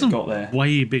that's got there.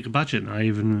 Way bigger budget than I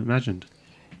even imagined.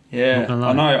 Yeah,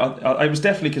 I know. It was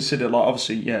definitely considered, like,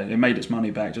 obviously, it made its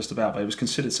money back just about, but it was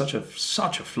considered such a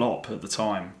flop at the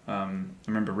time. I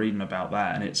remember reading about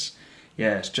that, and it's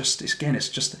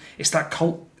that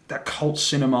cult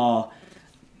cinema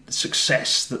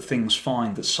success that things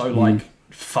find that's so like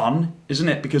fun, isn't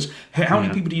it? Because how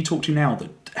many people do you talk to now that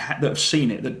have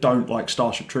seen it that don't like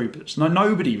Starship Troopers?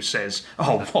 Nobody says,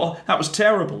 "Oh, what? That was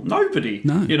terrible." Nobody,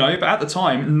 no. But at the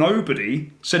time,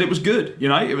 nobody said it was good.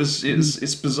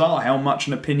 It's bizarre how much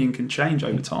an opinion can change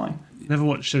over time. Never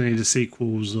watched any of the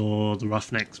sequels or the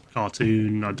Roughnecks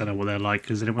cartoon. I don't know what they're like.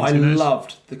 Has anyone I seen those?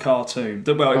 loved the cartoon.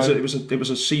 It was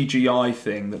a CGI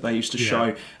thing that they used to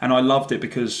show, and I loved it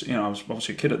because I was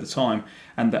obviously a kid at the time,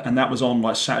 and that was on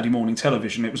like Saturday morning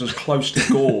television. It was as close to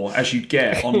gore as you'd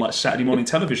get on like Saturday morning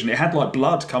television. It had like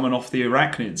blood coming off the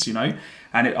arachnids,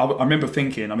 And I remember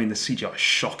thinking, the CGI is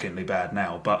shockingly bad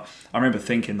now, but I remember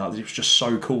thinking that it was just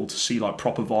so cool to see like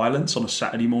proper violence on a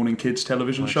Saturday morning kids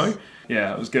television show.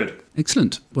 Yeah, it was good.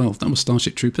 Excellent. Well, that was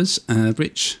Starship Troopers.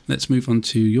 Rich, let's move on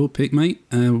to your pick, mate.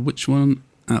 Which one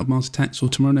out of Mars Attacks or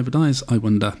Tomorrow Never Dies, I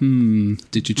wonder?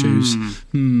 Did you choose?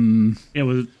 It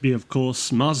would be, of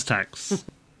course, Mars Attacks.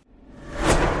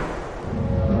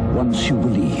 Once you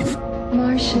believe.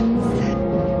 Martians.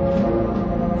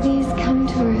 Please come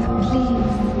to Earth,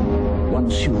 please.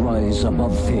 Once you rise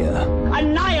above fear.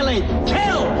 Annihilate!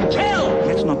 Kill!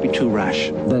 Let's not be too rash.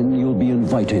 Then you'll be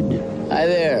invited. Hi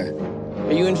there.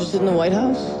 Are you interested in the White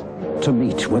House? To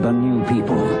meet with a new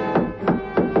people.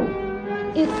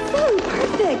 It's so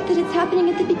perfect that it's happening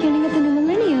at the beginning of the new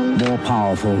millennium. More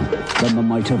powerful than the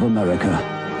might of America.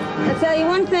 I'll tell you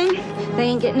one thing, they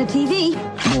ain't getting a TV.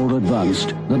 More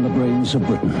advanced than the brains of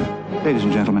Britain. Ladies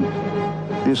and gentlemen,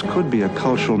 this could be a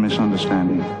cultural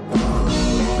misunderstanding.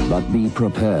 But be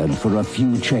prepared for a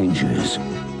few changes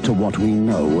to what we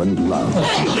know and love.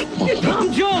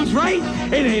 Tom Jones, right?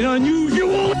 It ain't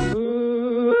unusual.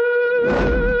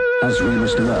 As we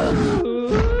must learn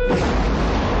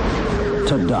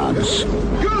to dance.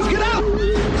 Girls, get out!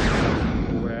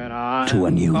 To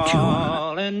a new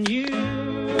tune.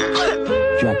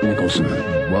 Jack Nicholson.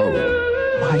 Whoa.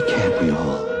 Why can't we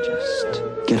all just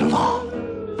get along?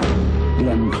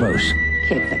 Glenn Close.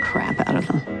 Kick the crap out of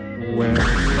them.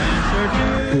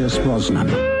 Pierce Brosnan.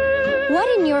 What,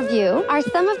 in your view, are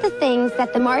some of the things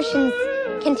that the Martians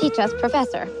can teach us,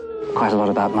 Professor? Quite a lot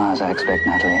about Mars, I expect,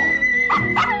 Natalie.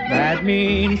 That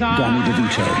means Danny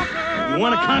DeVito. You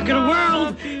want to conquer the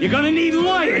world? You're gonna need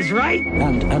lawyers, right?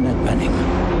 And Annette Bening.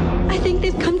 I think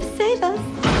they've come to save us.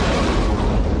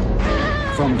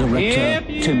 From director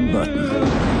Tim Burton.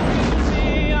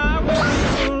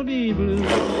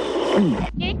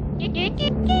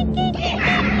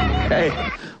 Hey,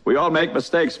 we all make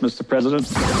mistakes, Mr.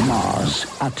 President. Mars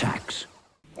Attacks.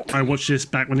 I watched this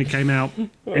back when it came out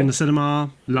in the cinema.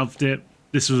 Loved it.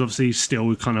 this was obviously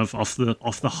still kind of off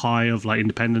the high of like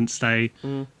Independence Day.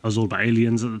 I was all about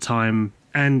aliens at the time.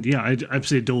 And yeah, I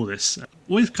absolutely adore this.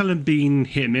 Always kind of been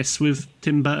hit and miss with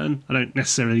Tim Burton. I don't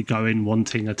necessarily go in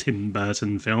wanting a Tim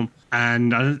Burton film.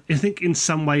 And I think in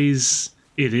some ways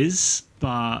it is,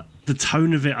 but the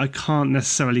tone of it, I can't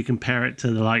necessarily compare it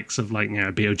to the likes of like,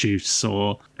 Beetlejuice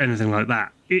or anything like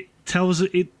that. It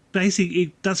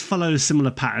does follow a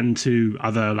similar pattern to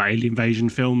other like alien invasion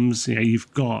films. You've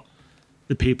got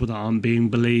the people that aren't being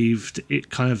believed. It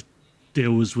kind of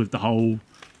deals with the whole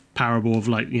parable of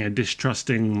like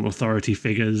distrusting authority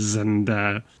figures, and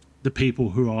the people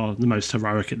who are the most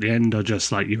heroic at the end are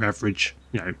just like your average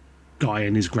guy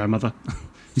and his grandmother.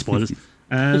 Spoilers.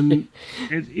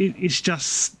 It's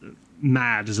just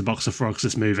mad as a box of frogs,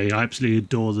 this movie. I absolutely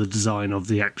adore the design of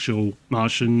the actual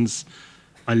Martians.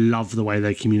 I love the way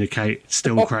they communicate. It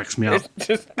still cracks me up.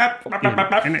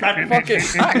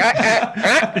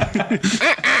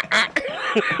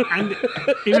 And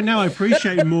even now I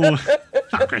appreciate more.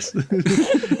 Chris.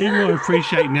 Even more I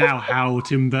appreciate now how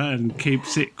Tim Burton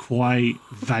keeps it quite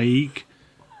vague.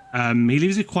 He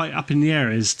leaves it quite up in the air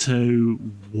as to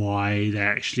why they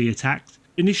actually attacked.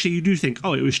 Initially, you do think,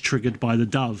 it was triggered by the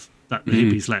dove that the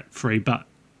hippies let free, but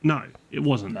no, it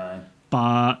wasn't. No.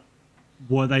 But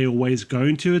were they always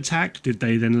going to attack? Did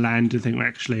they then land and think,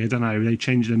 actually, I don't know, they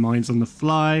changed their minds on the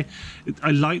fly?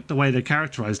 I like the way they're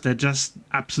characterized. They're just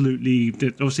absolutely,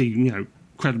 obviously,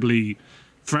 incredibly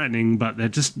threatening, but they're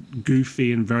just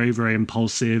goofy and very, very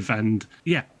impulsive. And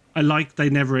yeah, I like they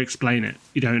never explain it.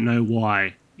 You don't know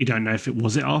why. You don't know if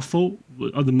was it our fault?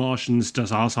 Are the Martians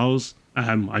just assholes?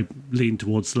 I lean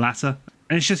towards the latter.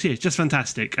 And it's just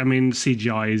fantastic. I mean, the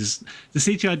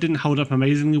CGI didn't hold up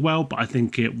amazingly well, but I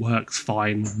think it works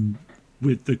fine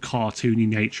with the cartoony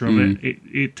nature of it.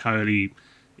 It totally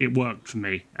worked for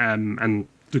me. And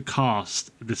the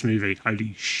cast of this movie,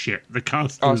 holy shit, the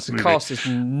cast of this movie. The cast is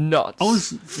nuts. I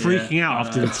was freaking out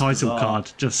after the title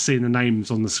card, just seeing the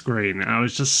names on the screen. And I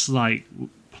was just like,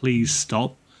 please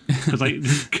stop. Because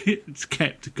it's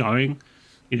kept going.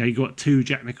 You got two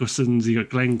Jack Nicholsons, you got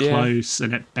Glenn Close,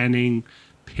 Annette Bening,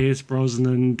 Pierce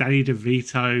Brosnan, Danny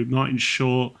DeVito, Martin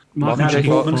Short, Martin J.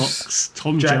 Fox,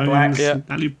 Tom Jack Jones, Black,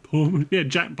 Natalie Portman,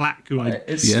 Jack Black, who I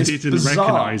didn't bizarre.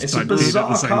 recognise, It's but a bizarre at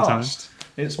the same cast. time.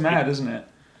 It's mad, isn't it?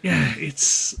 Yeah, I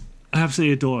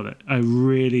absolutely adored it. I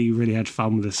really, really had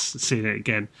fun with this, seeing it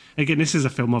again. Again, this is a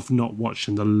film I've not watched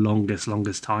in the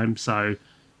longest time, so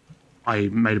I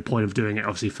made a point of doing it,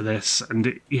 obviously, for this, and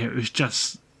it was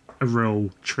just a real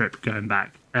trip going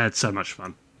back. I had so much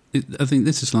fun. I think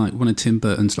this is like one of Tim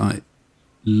Burton's like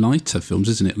lighter films,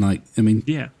 isn't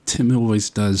it? Tim always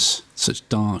does such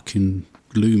dark and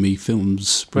gloomy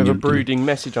films with a brooding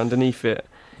message underneath it.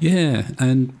 Yeah,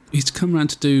 and he's come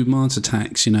around to do Mars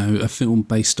Attacks, a film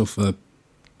based off a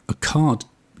card,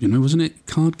 wasn't it?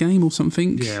 Card game or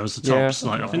something? Yeah, it was the Tops.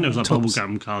 I think there was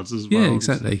bubblegum cards as well. Yeah,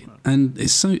 exactly. And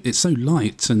it's so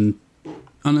light, and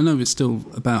I know it's still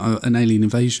about an alien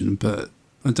invasion, but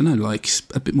I don't know, like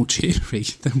a bit more cheery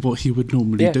than what he would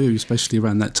normally do, especially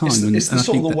around that time. It's the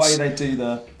sort of the way they do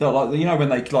the like, when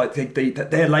they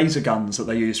their laser guns that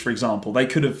they use, for example. They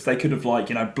could have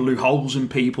like blew holes in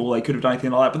people. They could have done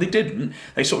anything like that, but they didn't.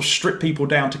 They sort of stripped people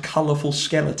down to colourful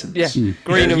skeletons. Yeah,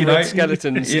 green and red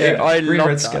skeletons. Yeah, I green love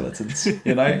red that. skeletons.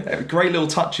 Great little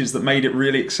touches that made it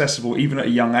really accessible, even at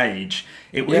a young age.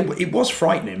 It was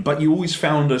frightening, but you always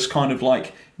found this kind of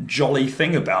like jolly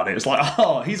thing about it. It's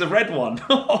like, he's a red one.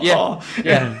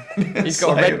 He's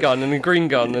got a red gun and a green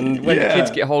gun, and when the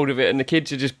kids get hold of it, and the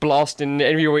kids are just blasting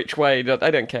every which way, they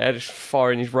don't care, just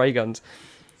firing his ray guns.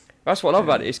 That's what I love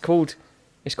about it. It's called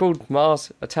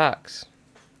Mars Attacks.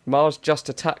 Mars just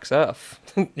attacks Earth.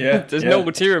 There's no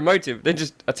ulterior motive. They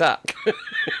just attack,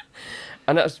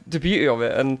 and that's the beauty of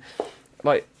it. And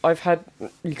like, I've had,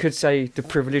 you could say, the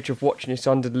privilege of watching this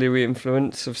under the Louis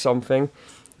influence of something.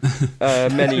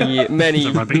 Many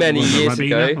years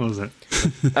ago,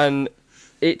 and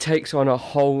it takes on a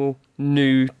whole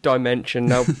new dimension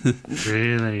now.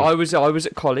 Really, I was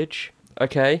at college,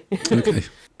 okay,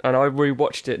 and I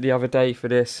rewatched it the other day for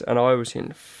this, and I was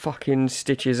in fucking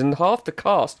stitches. And half the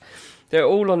cast, they're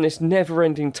all on this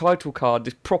never-ending title card,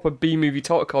 this proper B-movie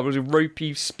title card with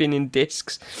ropey spinning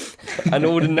discs, and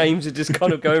all the names are just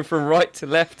kind of going from right to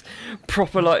left,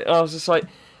 proper like. I was just like,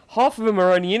 half of them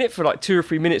are only in it for like 2 or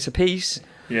 3 minutes apiece.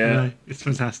 Yeah, it's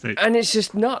fantastic. And it's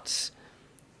just nuts.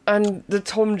 And the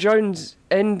Tom Jones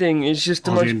ending is just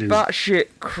the most batshit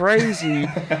crazy.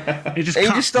 He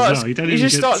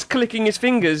just starts clicking his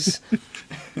fingers,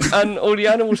 and all the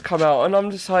animals come out, and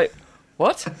I'm just like,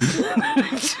 what?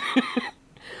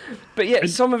 But But yet,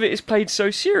 some of it is played so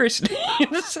seriously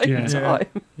at the same time. I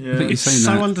think you're It's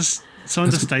saying so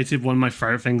understated. One of my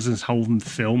favourite things in this whole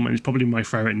film, and it's probably my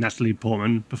favourite Natalie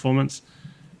Portman performance.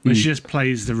 When she just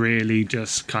plays the really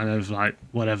just kind of like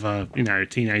whatever,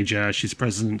 teenager, she's the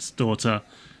president's daughter.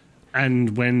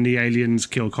 And when the aliens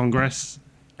kill Congress,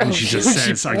 and she just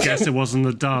says, I guess it wasn't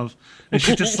the dove. And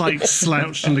she just like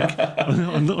slouched on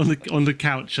the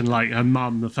couch, and like her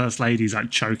mum, the first lady's like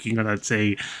choking on her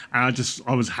tea. And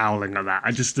I was howling at that.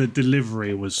 The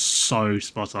delivery was so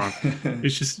spot on.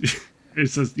 It's just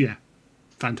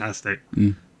fantastic.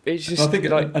 It's just, I think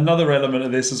another element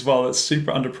of this as well that's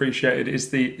super underappreciated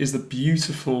is the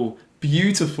beautiful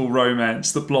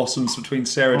romance that blossoms between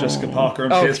Sarah Jessica Parker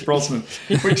and Pierce Brosnan,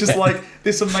 which is like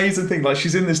this amazing thing. Like,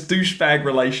 she's in this douchebag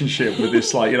relationship with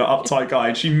this uptight guy,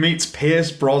 and she meets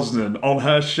Pierce Brosnan on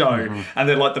her show, and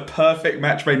they're like the perfect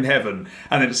match made in heaven.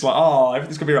 And then it's like,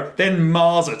 everything's gonna be right. Then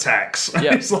Mars attacks, and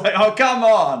it's like, oh, come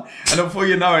on! And then before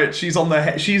you know it, she's on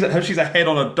the she's a head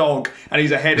on a dog, and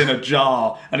he's a head in a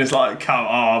jar, and it's like, come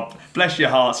on, bless your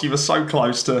hearts, you were so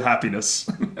close to happiness.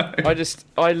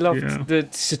 I loved the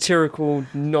satirical,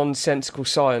 nonsensical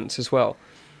science as well,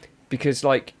 because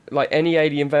like any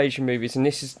alien invasion movies, and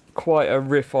this is quite a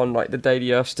riff on like The Day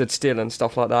the Earth Stood Still and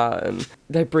stuff like that, and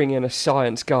they bring in a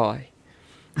science guy,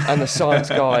 and the science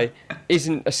guy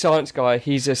isn't a science guy,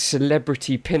 he's a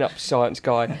celebrity pin-up science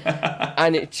guy,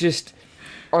 and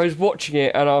I was watching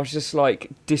it and I was just like,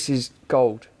 this is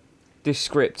gold, this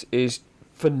script is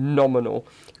phenomenal,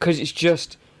 because it's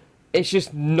just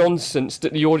nonsense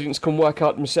that the audience can work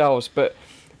out themselves, but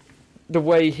the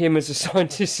way him as a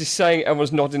scientist is saying,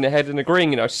 everyone's nodding their head and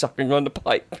agreeing, sucking on the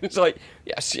pipe. It's like,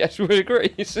 yes, we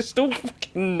agree. It's just all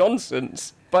fucking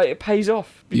nonsense, but it pays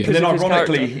off. And then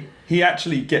ironically, he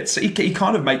actually gets, he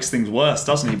kind of makes things worse,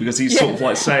 doesn't he? Because he's sort of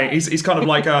like saying, he's kind of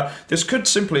like, this could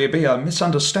simply be a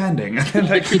misunderstanding. And then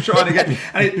they keep trying to get,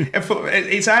 and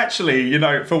it's actually,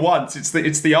 for once,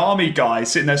 it's the army guy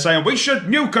sitting there saying, we should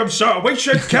nuke them, sir, we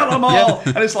should kill them all.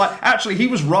 And it's like, actually, he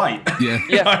was right.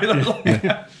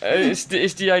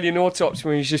 It's the alien autopsy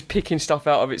when he's just picking stuff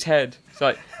out of its head. It's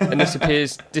like, and this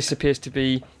appears to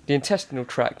be the intestinal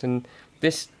tract, and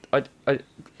this,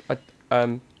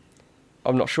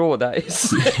 I'm not sure what that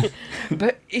is.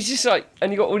 But it's just like,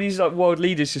 and you got all these like world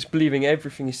leaders just believing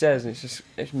everything he says, and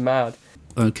it's mad.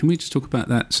 Can we just talk about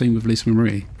that scene with Lisa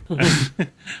Marie?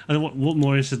 What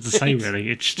more is there to say,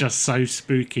 really? It's just so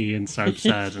spooky and so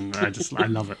absurd, and I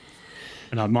love it.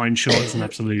 And I'm Martin Short's an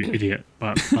absolute idiot,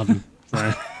 but love him.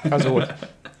 So. As always.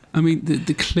 I mean,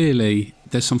 clearly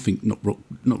there's something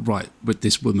not right with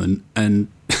this woman, and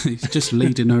he's just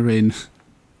leading her into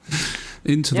the White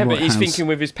House. Yeah, but he's thinking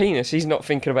with his penis. He's not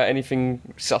thinking about anything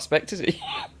suspect, is he?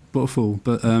 What a fool.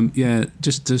 But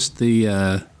just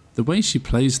the way she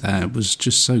plays that was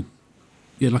just so,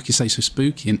 like you say, so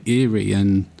spooky and eerie,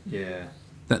 and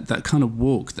that kind of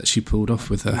walk that she pulled off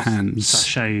with her hands,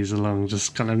 sachets along,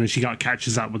 just kind of, and she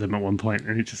catches up with him at one point,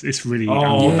 and it's really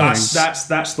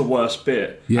that's the worst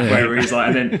bit, where he's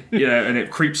like, and then and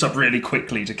it creeps up really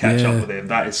quickly to catch up with him.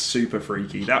 That is super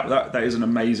freaky. That is an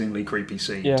amazingly creepy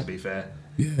scene, to be fair.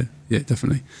 Yeah,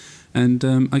 definitely. And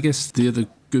I guess the other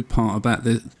good part about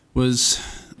it was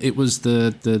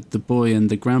the boy and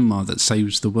the grandma that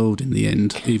saves the world in the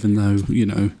end, even though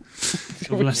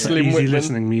Slim easy Whitman.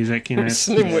 Listening music,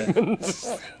 Slim Whitman.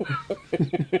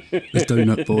 The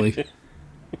Donut Boy.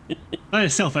 By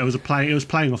itself, it was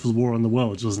playing off as War on the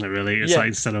Worlds, wasn't it? Really, it's like,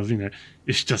 instead of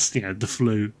it's just the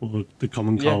flu or the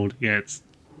common cold. Yeah, it's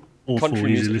awful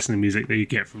Country easy music. listening music that you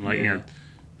get from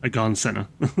a garden centre.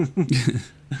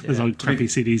 There's like crappy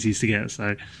CDs used to get.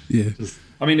 So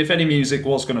I mean, if any music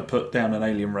was going to put down an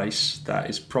alien race, that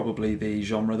is probably the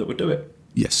genre that would do it.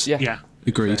 Yes. Yeah.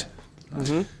 Agreed.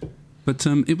 Mm-hmm. But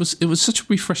it was such a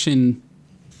refreshing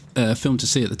film to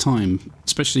see at the time,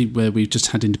 especially where we just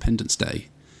had Independence Day,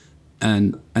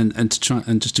 and to try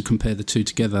and just to compare the two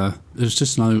together. It was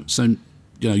just so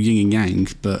yin and yang,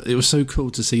 but it was so cool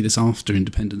to see this after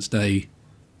Independence Day,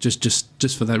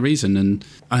 just for that reason. And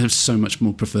I have so much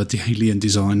more preferred the alien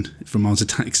design from Mars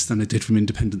Attacks than I did from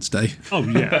Independence Day. Oh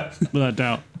yeah, without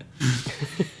doubt.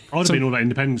 I would have been all about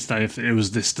Independence Day if it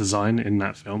was this design in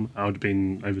that film. I would have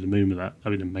been over the moon with that.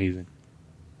 That'd been amazing.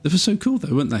 They were so cool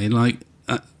though, weren't they? Like,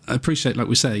 I appreciate, like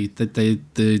we say, that they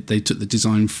took the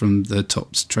design from the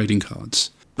Topps trading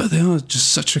cards, but they are just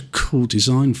such a cool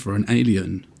design for an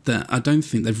alien that I don't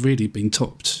think they've really been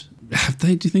topped. Have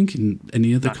they, do you think, in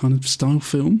any other kind of style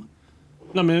film?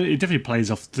 No, I mean, it definitely plays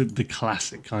off the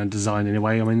classic kind of design in a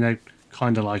way. I mean, they're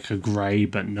kind of like a grey,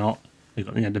 but not. They've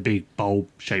got the big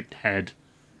bulb-shaped head,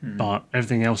 But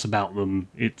everything else about them,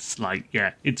 it's like,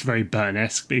 it's very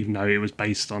Burton-esque, even though it was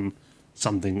based on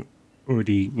something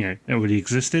already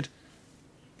existed.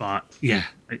 But yeah,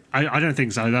 I don't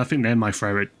think so. I think they're my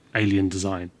favourite Alien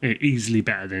design. Easily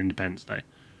better than Independence Day,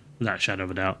 without a shadow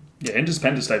of a doubt. Yeah,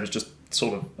 Independence Day was just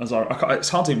sort of, it's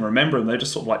hard to even remember them. They're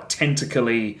just sort of like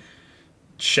tentacly,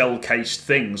 shell-cased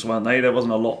things, weren't they? There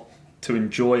wasn't a lot to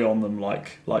enjoy on them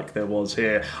like there was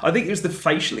here. I think it was the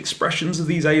facial expressions of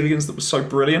these aliens that was so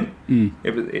brilliant.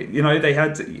 They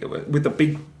had with the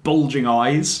big bulging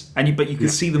eyes, but you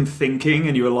could see them thinking,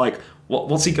 and you were like,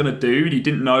 what's he going to do? And you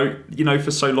didn't know,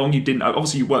 for so long you didn't know.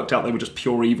 Obviously you worked out they were just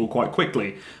pure evil quite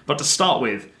quickly, but to start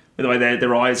with the way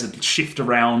their eyes would shift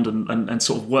around and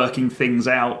sort of working things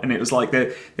out, and it was like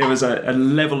there was a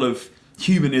level of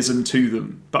humanism to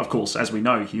them. But of course, as we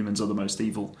know, humans are the most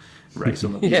evil race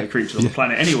on the creatures on the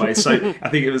planet anyway. So I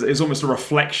think it was almost a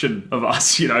reflection of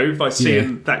us, by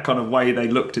seeing that kind of way they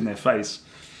looked in their face.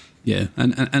 Yeah,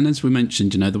 and as we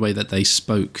mentioned, the way that they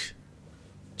spoke,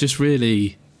 just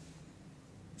really,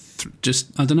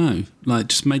 just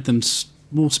made them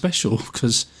more special,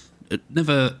 because I'd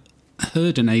never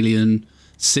heard an alien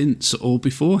since or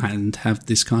beforehand have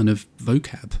this kind of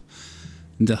vocab.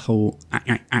 The whole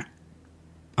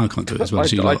I can't do it as well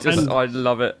as you lot. I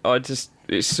love it.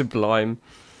 It's sublime.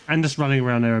 And just running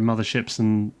around there in motherships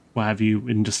and what have you,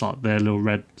 in just like their little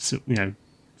red, sequiny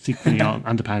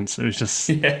underpants. It was just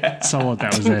so odd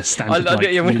that was their standard. I love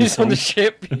it when he's on the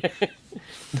ship.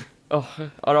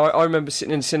 I remember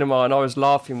sitting in the cinema and I was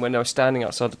laughing when they were standing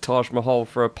outside the Taj Mahal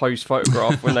for a pose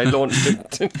photograph when they launched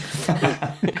it.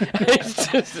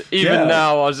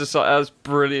 Now, I was just like, that was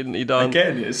brilliantly done.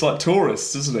 Again, it's like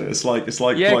tourists, isn't it? It's like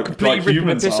completely ripping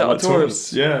humans the piss out of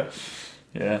tourists. Yeah.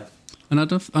 And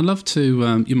I'd love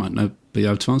to. You might be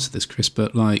able to answer this, Chris,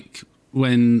 but like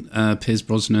when Pierce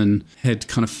Brosnan head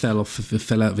kind of fell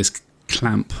out of his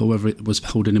clamp, or whatever it was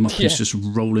holding him up, he's just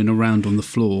rolling around on the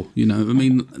floor.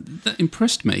 That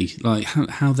impressed me. Like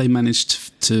how they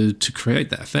managed to create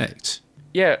that effect.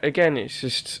 Yeah, again, it's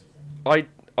just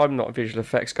I'm not a visual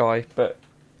effects guy, but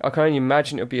I can only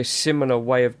imagine it would be a similar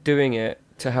way of doing it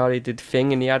to how they did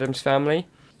Thing in the Addams Family.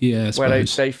 Yeah, where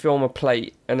they film a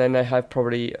plate and then they have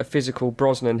probably a physical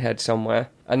Brosnan head somewhere,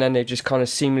 and then they just kind of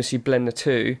seamlessly blend the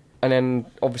two. And then,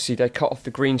 obviously, they cut off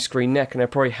the green screen neck and they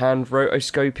probably hand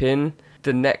rotoscope in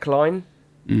the neckline.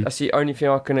 That's the only thing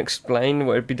I can explain.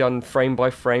 Where it'd be done frame by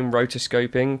frame,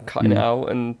 rotoscoping, cutting it out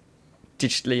and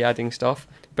digitally adding stuff.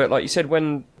 But like you said,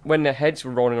 when their heads were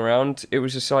rolling around, it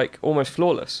was just like almost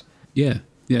flawless. Yeah.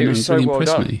 It was so really well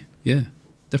impressed done. me. Yeah,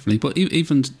 definitely. But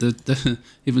even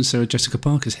even Sarah Jessica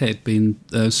Parker's head being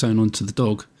sewn onto the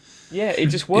dog. Yeah, it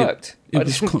just worked. It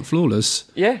was quite flawless.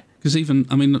 Yeah. Because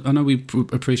I know we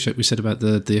appreciate we said about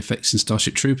the effects in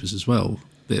Starship Troopers as well,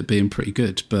 it being pretty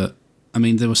good, but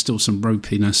there was still some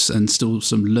ropiness and still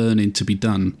some learning to be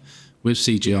done with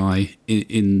CGI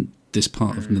in this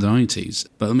part of the 90s.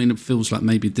 But it feels like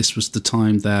maybe this was the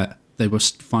time that they were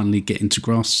finally getting to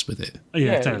grasp with it.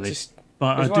 Yeah, totally.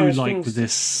 But I do like with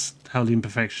this, how the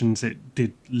imperfections, it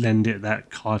did lend it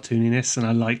that cartooniness, and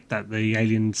I like that the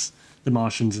aliens, the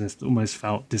Martians, and it almost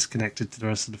felt disconnected to the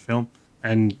rest of the film.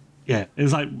 And yeah, it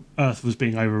was like Earth was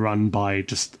being overrun by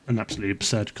just an absolutely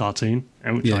absurd cartoon,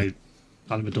 which I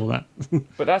kind of adore that.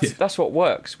 But that's what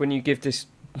works when you give this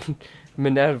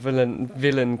malevolent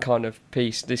villain kind of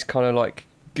piece, this kind of like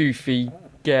goofy,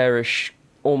 garish,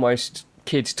 almost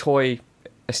kid's toy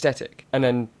aesthetic, and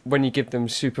then when you give them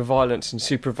super violence and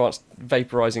super advanced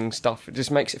vaporizing stuff, it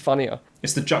just makes it funnier.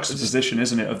 It's the juxtaposition,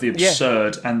 isn't it, of the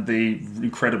absurd and the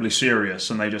incredibly serious,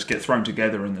 and they just get thrown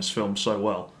together in this film so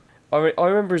well. I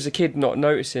remember as a kid not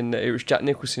noticing that it was Jack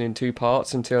Nicholson in two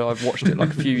parts until I've watched it like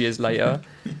a few years later.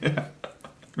 Yeah,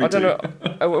 I don't know,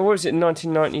 what was it,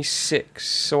 1996,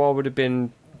 so I would have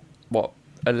been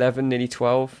 11, nearly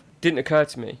 12. Didn't occur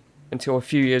to me until a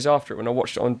few years after it when I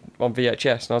watched it on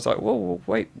VHS, and I was like, whoa,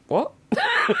 wait, what?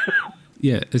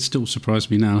 Yeah, it still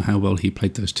surprised me now how well he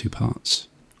played those two parts.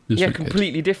 Yeah,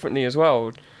 completely differently as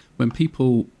well. When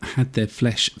people had their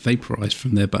flesh vaporised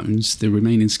from their bones, the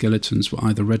remaining skeletons were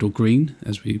either red or green,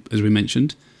 as we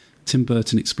mentioned. Tim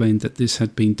Burton explained that this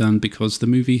had been done because the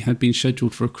movie had been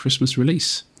scheduled for a Christmas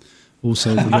release.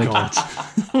 Also, the red... God,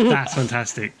 that's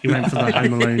fantastic. You went for the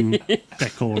Home Alone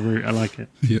decor route. I like it.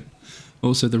 Yeah.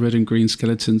 Also, the red and green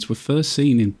skeletons were first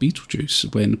seen in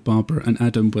Beetlejuice when Barbara and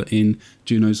Adam were in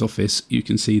Juno's office. You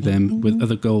can see them with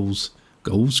other ghouls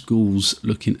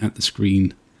looking at the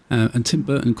screen. And Tim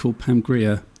Burton called Pam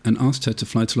Grier and asked her to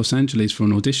fly to Los Angeles for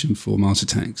an audition for Mars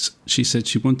Attacks. She said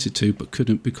she wanted to but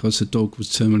couldn't because her dog was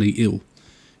terminally ill.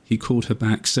 he called her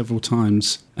back several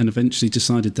times and eventually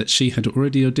decided that she had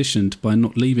already auditioned by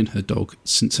not leaving her dog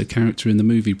since her character in the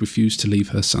movie refused to leave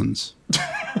her sons.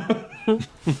 I'm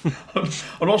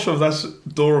not sure if that's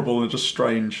adorable or just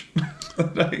strange.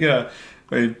 Yeah.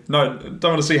 I mean, no, don't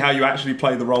want to see how you actually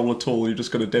play the role at all. You've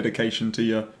just got a dedication to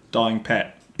your dying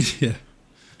pet. Yeah.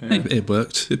 It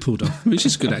worked. It pulled off. I mean,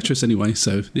 she's a good actress anyway,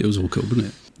 so it was all cool, wasn't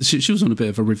it? She was on a bit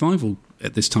of a revival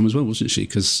at this time as well, wasn't she?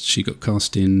 Because she got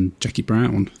cast in Jackie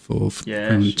Brown for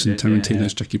Quentin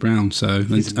Tarantino's Jackie Brown. So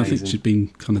I think she'd been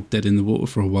kind of dead in the water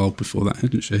for a while before that,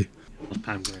 hadn't she?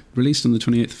 Released on the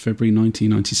 28th of February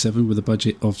 1997 with a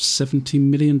budget of $70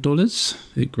 million,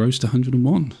 it grossed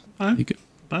 101.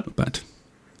 Not bad.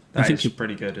 That is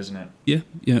pretty good, isn't it? Yeah.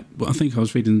 Well, I think I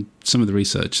was reading some of the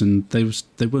research, and they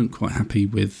weren't quite happy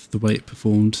with the way it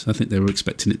performed. I think they were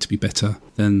expecting it to be better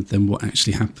than what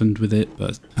actually happened with it.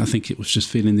 But I think it was just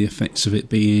feeling the effects of it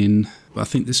being. I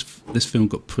think this film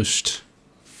got pushed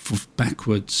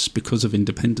backwards because of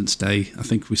Independence Day. I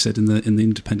think we said in the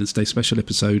Independence Day special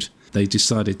episode they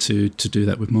decided to do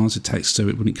that with Mars Attacks so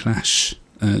it wouldn't clash,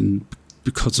 and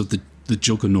because of the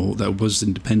juggernaut that was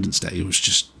Independence Day, it was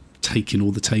just taking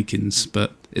all the takings,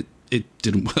 but it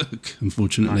didn't work,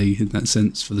 unfortunately, in that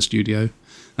sense for the studio.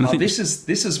 And I think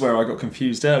this is where I got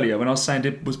confused earlier when I was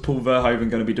saying, was Paul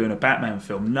Verhoeven going to be doing a Batman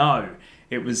film? No,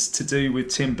 it was to do with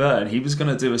Tim Burton. He was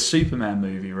going to do a Superman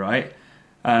movie, right?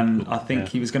 And I think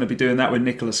he was going to be doing that with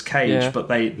Nicolas Cage, but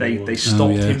they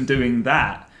stopped him doing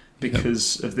that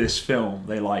because of this film.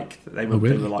 They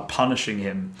were punishing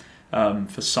him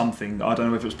for something. I don't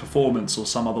know if it was performance or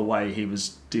some other way he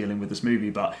was dealing with this movie,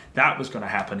 but that was going to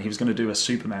happen. He was going to do a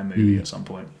Superman movie at some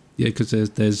point. Yeah, because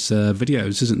there's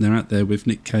videos, isn't there, out there with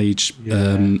Nick Cage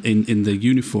in the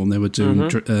uniform. They were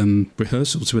doing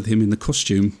rehearsals with him in the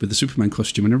costume, with the Superman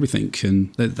costume and everything,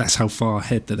 and that's how far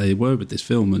ahead that they were with this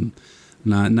film. And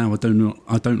now I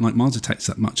don't like Mars Attacks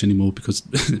that much anymore, because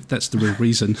that's the real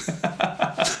reason.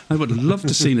 I would have loved to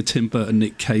have seen a Tim Burton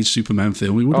Nick Cage Superman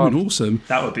film. It would have been awesome.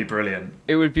 That would be brilliant.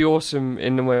 It would be awesome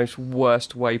in the most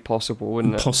worst way possible,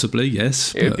 wouldn't it? Possibly,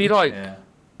 yes. It would be like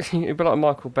it'd be like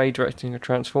Michael Bay directing a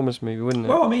Transformers movie, wouldn't it?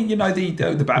 Well, I mean,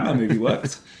 the Batman movie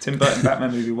worked. Tim Burton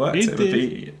Batman movie worked. It would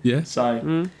be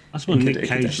So that's when Nick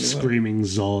Cage screaming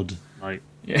Zod, like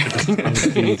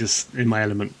just in my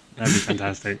element. That'd be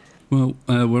fantastic. Well,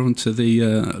 we're on to the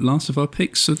last of our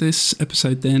picks of this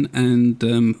episode then,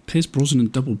 and Pierce Brosnan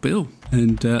double bill.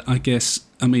 And I'm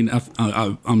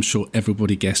sure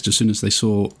everybody guessed as soon as they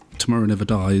saw Tomorrow Never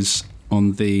Dies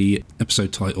on the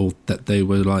episode title that they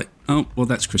were like, oh, well,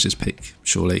 that's Chris's pick,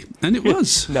 surely. And it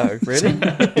was. No, really?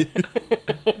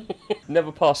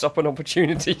 Never pass up an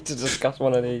opportunity to discuss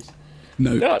one of these.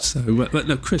 No. But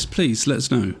no, Chris, please let us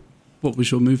know. What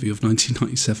was your movie of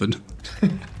 1997?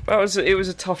 Well, it was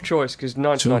a tough choice because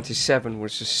 1997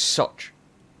 was just such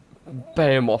a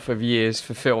behemoth of years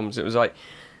for films. It was like,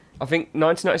 I think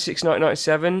 1996,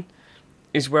 1997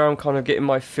 is where I'm kind of getting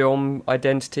my film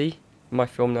identity, my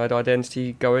film nerd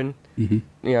identity going. Mm-hmm.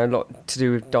 You know, a lot to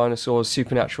do with dinosaurs,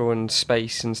 supernatural and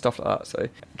space and stuff like that. So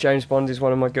James Bond is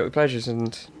one of my guilty pleasures,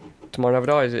 and Tomorrow Never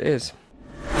Dies it is.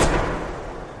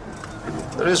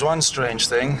 There is one strange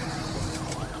thing.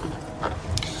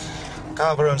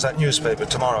 Carver owns that newspaper,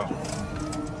 Tomorrow.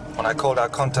 When I called our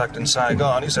contact in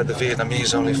Saigon, he said the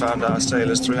Vietnamese only found our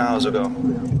sailors 3 hours ago.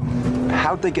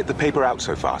 How'd they get the paper out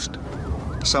so fast?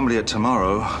 Somebody at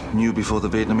Tomorrow knew before the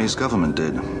Vietnamese government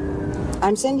did.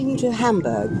 I'm sending you to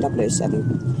Hamburg,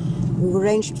 007. We've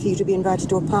arranged for you to be invited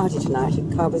to a party tonight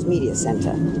at Carver's Media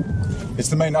Center. It's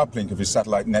the main uplink of his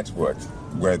satellite network,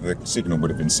 where the signal would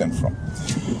have been sent from.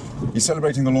 He's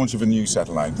celebrating the launch of a new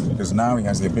satellite, because now he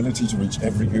has the ability to reach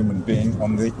every human being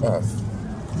on the Earth.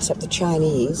 Except the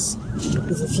Chinese,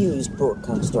 who've refused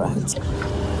broadcast rights.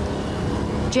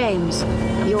 James,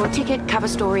 your ticket, cover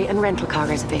story, and rental car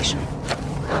reservation.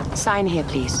 Sign here,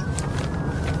 please.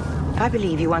 I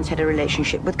believe you once had a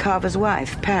relationship with Carver's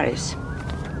wife, Paris.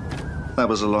 That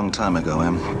was a long time ago,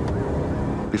 Em.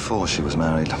 Before she was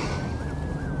married.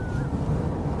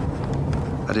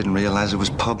 I didn't realize it was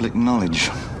public knowledge.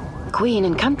 Queen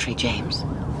and country, James.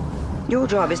 Your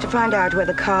job is to find out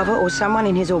whether Carver or someone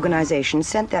in his organization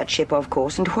sent that ship off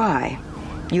course and why.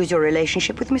 Use your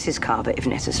relationship with Mrs. Carver if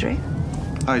necessary.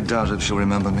 I doubt if she'll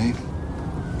remember me.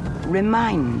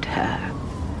 Remind her.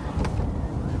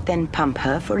 Then pump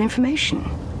her for information.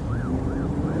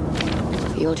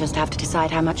 You'll just have to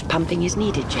decide how much pumping is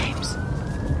needed, James.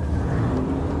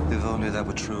 If only that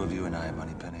were true of you and I,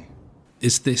 Moneypenny.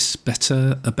 Is this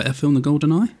a better film than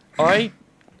GoldenEye?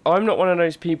 I'm not one of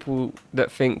those people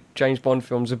that think James Bond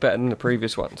films are better than the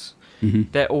previous ones. Mm-hmm.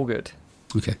 They're all good.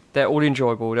 Okay. They're all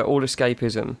enjoyable. They're all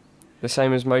escapism. The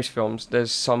same as most films.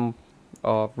 There's some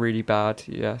are really bad,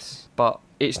 yes, but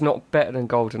it's not better than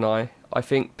GoldenEye. I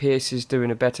think Pierce is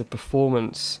doing a better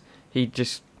performance.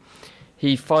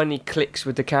 He finally clicks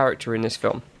with the character in this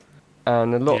film,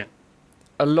 and a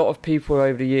lot of people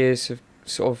over the years have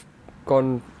sort of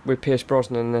gone with Pierce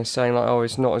Brosnan and they're saying like, oh,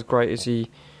 it's not as great as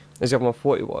everyone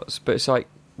thought it was. But it's like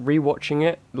rewatching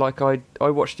it. Like I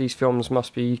watch these films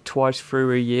must be twice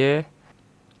through a year.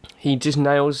 He just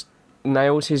nails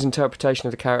his interpretation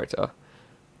of the character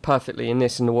perfectly in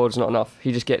this, and The World's Not Enough.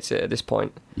 He just gets it at this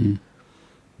point.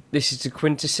 This is the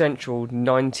quintessential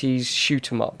 90s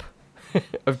shoot 'em up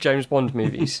of James Bond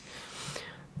movies.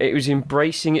 It was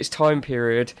embracing its time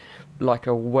period like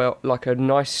a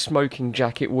nice smoking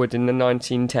jacket would in the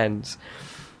 1910s.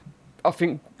 I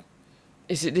think,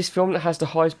 is it this film that has the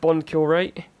highest Bond kill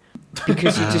rate?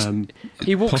 Because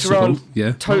he walks possible, around.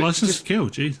 Yeah. License to Kill.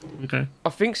 Geez. Okay. I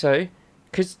think so,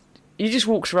 because he just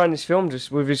walks around this film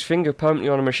just with his finger permanently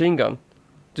on a machine gun,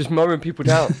 just mowing people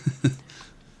down.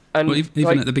 And well,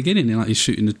 even at the beginning, he's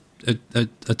shooting a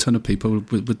ton of people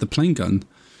with the plane gun.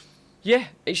 Yeah,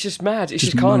 it's just mad. It's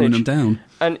just carnage. mowing them down.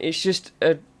 And it's just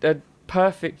a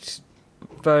perfect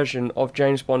version of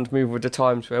James Bond movie with the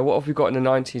times, where what have we got in the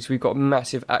 90s? We've got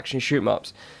massive action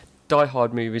shoot-em-ups. Die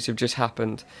Hard movies have just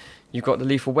happened. You've got the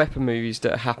Lethal Weapon movies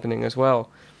that are happening as well.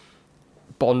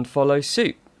 Bond follows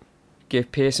suit. Give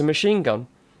Pierce a machine gun.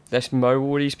 Let's mow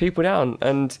all these people down.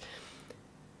 And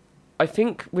I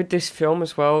think with this film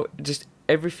as well, just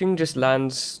everything just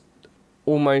lands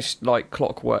almost like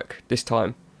clockwork this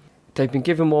time. They've been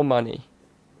given more money,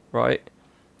 right?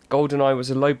 GoldenEye was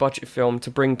a low-budget film to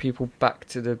bring people back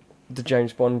to the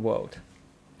James Bond world.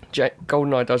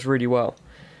 GoldenEye does really well.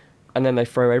 And then they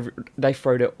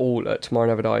throwed it all at Tomorrow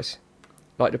Never Dies.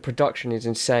 Like, the production is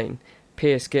insane.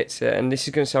 Pierce gets it, and this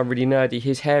is going to sound really nerdy.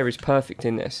 His hair is perfect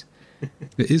in this.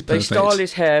 It is perfect. They style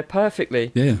his hair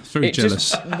perfectly. Yeah, very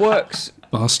jealous. It just works.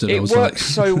 Bastard, it I was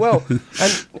works like. so well.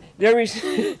 And the only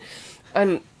reason,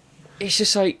 and it's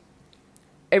just like,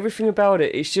 everything about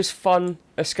it, it's just fun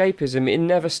escapism. It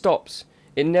never stops.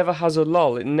 It never has a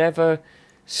lull. It never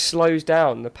slows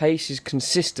down. The pace is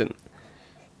consistent.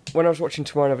 When I was watching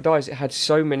Tomorrow Never Dies, it had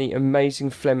so many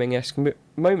amazing Fleming-esque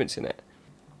moments in it.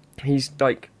 He's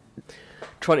like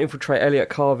trying to infiltrate Elliot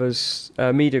Carver's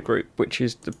media group, which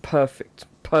is the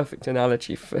perfect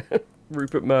analogy for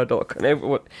Rupert Murdoch, and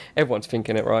everyone's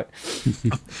thinking it, right?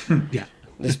 Yeah.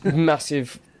 This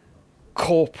massive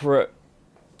corporate,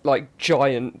 like,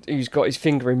 giant who's got his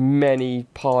finger in many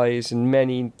pies and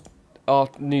many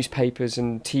art newspapers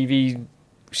and TV,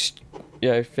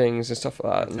 things and stuff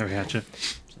like that. Terry Hatcher.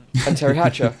 And Terry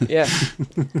Hatcher, yeah.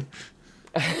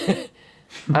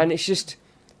 And it's just,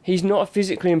 he's not a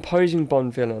physically imposing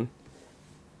Bond villain,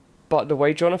 but the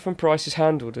way Jonathan Pryce is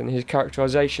handled and his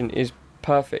characterisation is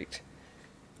perfect.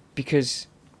 Because,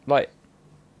 like,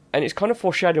 and it's kind of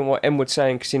foreshadowing what Em would say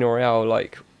in Casino Royale,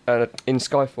 like, in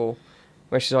Skyfall,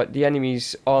 where she's like, the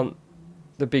enemies aren't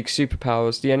the big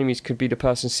superpowers, the enemies could be the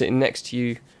person sitting next to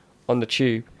you on the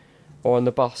tube, or on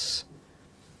the bus,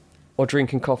 or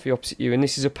drinking coffee opposite you. And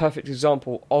this is a perfect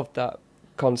example of that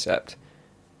concept,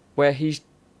 where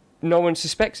no one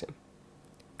suspects him.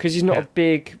 Because he's not a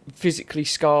big, physically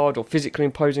scarred or physically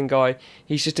imposing guy.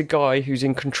 He's just a guy who's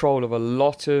in control of a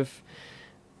lot of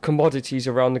commodities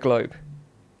around the globe,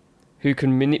 who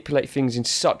can manipulate things in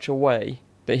such a way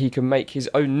that he can make his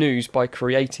own news by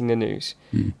creating the news.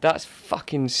 That's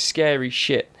fucking scary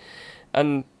shit.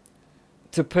 And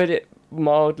to put it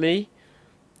mildly,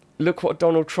 look what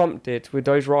Donald Trump did with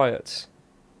those riots.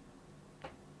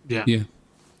 Yeah.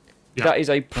 That is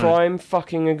a prime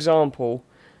fucking example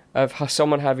of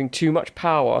someone having too much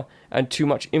power and too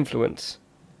much influence.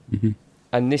 Mm-hmm.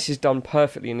 And this is done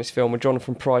perfectly in this film, where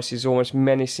Jonathan Pryce's almost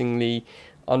menacingly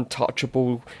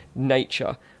untouchable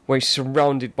nature, where he's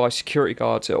surrounded by security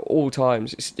guards at all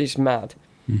times. It's mad.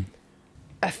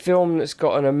 A film that's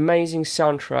got an amazing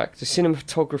soundtrack. The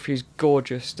cinematography is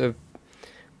gorgeous. The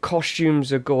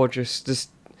costumes are gorgeous.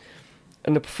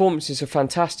 And the performances are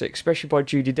fantastic, especially by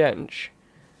Judi Dench.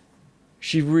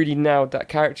 She really nailed that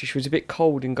character. She was a bit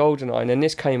cold in GoldenEye, and then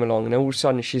this came along, and all of a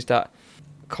sudden she's that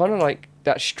kind of like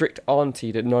that strict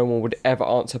auntie that no one would ever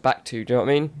answer back to. Do you know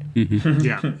what I mean? Mm-hmm.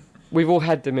 Yeah. We've all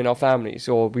had them in our families,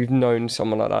 or we've known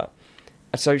someone like that.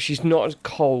 And so she's not as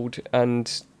cold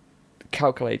and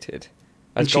calculated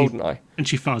as GoldenEye. And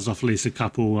she fires off at least a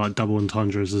couple double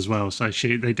entendres as well, so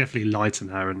they definitely lighten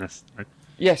her in this.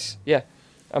 Yes, yeah,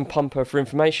 and pump her for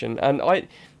information. And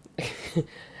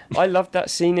I love that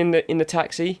scene in the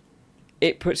taxi.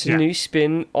 It puts a new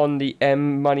spin on the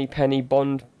M. Moneypenny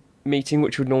Bond meeting,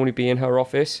 which would normally be in her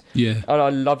office. Yeah. And I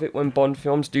love it when Bond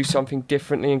films do something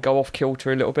differently and go off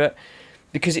kilter a little bit,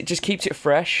 because it just keeps it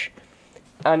fresh,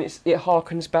 and it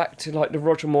harkens back to like the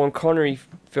Roger Moore and Connery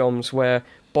films where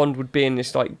Bond would be in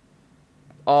this like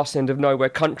arse end of nowhere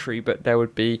country, but there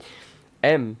would be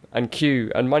M and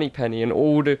Q and Moneypenny and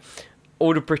all the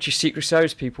British Secret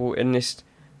Service people in this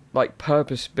like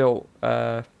purpose-built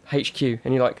HQ, and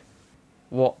you're like,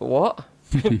 what?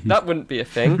 That wouldn't be a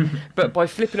thing. But by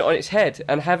flipping it on its head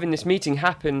and having this meeting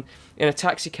happen in a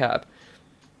taxi cab,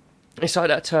 it's like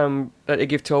that term that they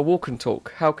give to a walk and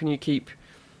talk. How can you keep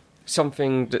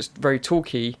something that's very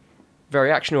talky,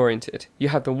 very action-oriented? You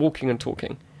have them walking and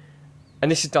talking. And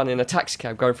this is done in a taxi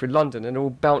cab going through London, and they're all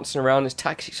bouncing around this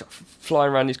taxi, sort of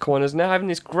flying around these corners, and they're having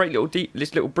this great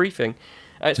little briefing.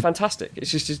 And it's fantastic. It's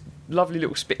just this lovely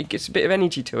little it gets a bit of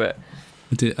energy to it.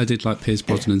 I did like Pierce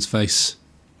Brosnan's face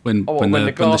when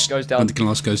the glass goes down. When the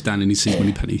glass goes down and he sees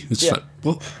Moneypenny. It's just like,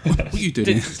 what are you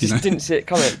doing here? Didn't see it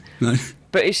coming. No.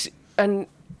 But it's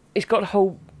got a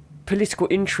whole political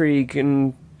intrigue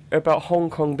and about Hong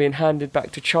Kong being handed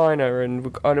back to China, and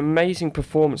we've got an amazing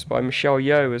performance by Michelle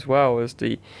Yeoh as well as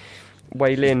the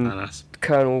Wei Lin,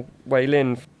 Colonel Wei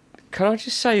Lin. Can I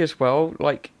just say as well,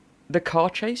 like, the car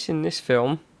chase in this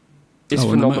film is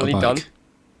phenomenally done.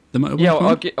 The motorbike?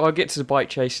 Yeah, I'll get to the bike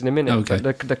chase in a minute. Okay.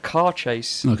 But the car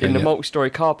chase in the multi-story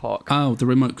car park. Oh, the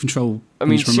remote control. I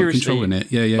mean, remote seriously, control in it.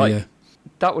 Yeah.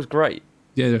 That was great.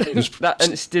 Yeah, it was...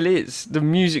 and it still is. The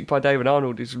music by David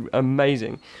Arnold is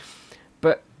amazing.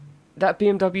 But that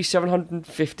BMW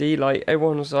 750, like,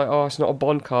 everyone was like, oh, it's not a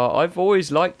Bond car. I've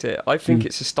always liked it. I think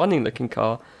it's a stunning looking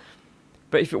car.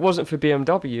 But if it wasn't for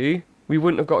BMW, we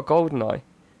wouldn't have got GoldenEye.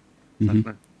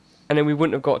 Mm-hmm. And then we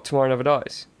wouldn't have got Tomorrow Never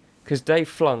Dies. Because they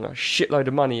flung a shitload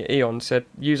of money at Eon, said,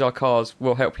 use our cars,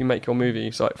 we'll help you make your movie.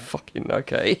 It's like, fucking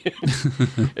okay.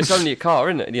 It's only a car,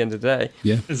 isn't it, at the end of the day?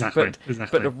 Yeah. Exactly.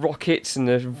 But the rockets and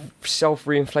the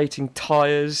self-reinflating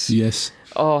tyres. Yes.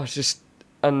 Oh,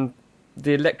 and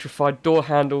the electrified door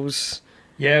handles.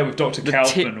 Yeah, with Dr.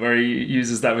 Kaufman, where he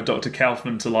uses that with Dr.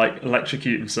 Kaufman to, like,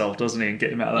 electrocute himself, doesn't he, and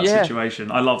get him out of that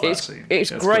situation. I love that scene. It's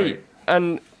great.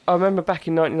 And I remember back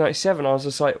in 1997, I was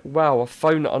just like, wow, a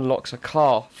phone that unlocks a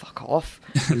car. Fuck off.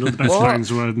 And all the best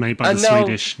phones were made by the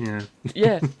Swedish. Yeah.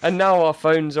 Yeah, and now our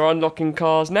phones are unlocking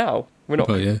cars now. We're not,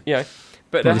 you know.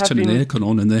 But they're turning the aircon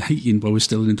on and they're heating while we're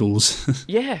still indoors.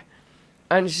 Yeah.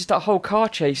 And it's just that whole car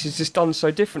chase is just done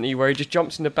so differently, where he just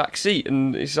jumps in the back seat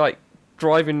and it's like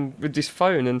driving with this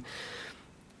phone. And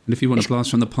if you want a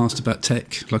blast from the past about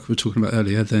tech, like we were talking about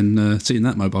earlier, then seeing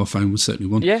that mobile phone was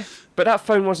certainly one. Yeah, but that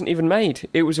phone wasn't even made.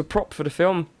 It was a prop for the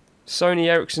film. Sony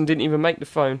Ericsson didn't even make the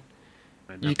phone.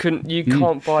 You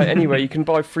can't buy it anywhere. You can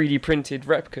buy 3D printed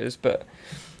replicas, but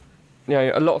you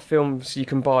know, a lot of films you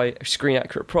can buy screen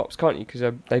accurate props, can't you?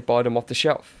 Because they buy them off the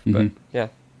shelf. Mm-hmm. But yeah,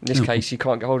 in this case, you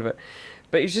can't get hold of it.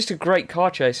 But it's just a great car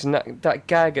chase, and that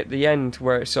gag at the end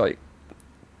where it's like,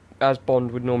 as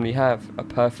Bond would normally have, a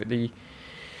perfectly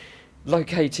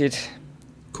located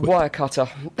wire cutter.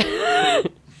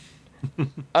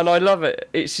 And I love it.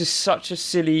 It's just such a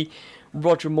silly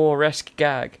Roger Moore-esque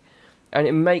gag, and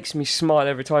it makes me smile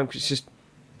every time, because it's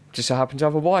just so happen to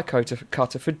have a wire cutter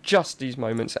for just these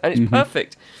moments, and it's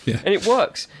perfect. Yeah. And it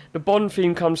works. The Bond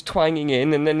theme comes twanging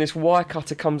in, and then this wire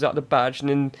cutter comes out the badge, and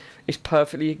then it's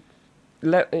perfectly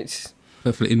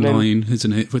in line,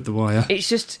 isn't it, with the wire? It's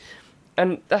just,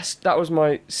 and that was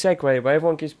my segue, where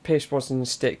everyone gives Pierce Brosnan a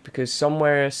stick, because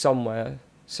somewhere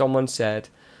someone said,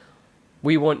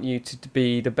 we want you to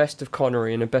be the best of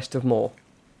Connery and the best of Moore,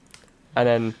 and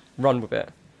then run with it.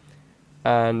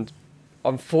 And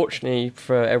unfortunately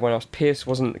for everyone else, Pierce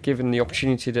wasn't given the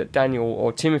opportunity that Daniel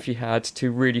or Timothy had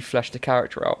to really flesh the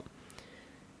character out,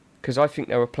 because I think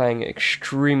they were playing it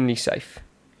extremely safe.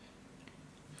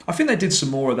 I think they did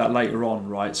some more of that later on,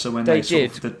 right? So when they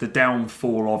sort of the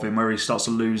downfall of him, where he starts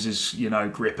to lose his,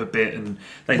 grip a bit, and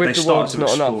they start to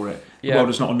explore it. Yeah. The World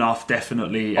Is Not Enough,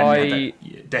 definitely. And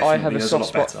definitely I have a soft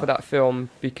spot for that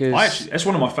film, because it's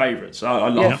one of my favourites. I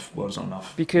love World Is Not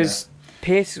Enough because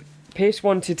Pierce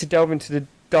wanted to delve into the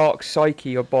dark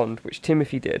psyche of Bond, which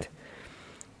Timothy did,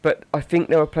 but I think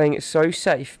they were playing it so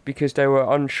safe because they were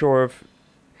unsure of.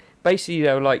 Basically,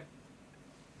 they were like,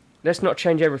 let's not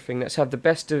change everything. Let's have the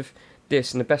best of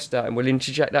this and the best of that, and we'll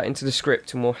interject that into the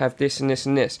script, and we'll have this and this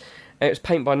and this. And it was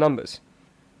paint by numbers.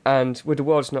 And with The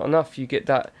World's Not Enough, you get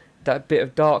that bit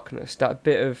of darkness, that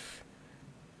bit of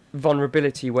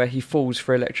vulnerability where he falls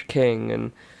for Electra King,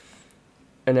 and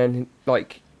then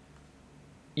like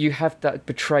you have that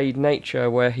betrayed nature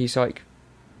where he's like,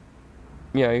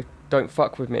 don't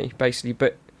fuck with me, basically.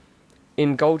 But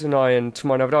in GoldenEye and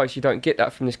Tomorrow Never Dies, you don't get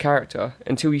that from this character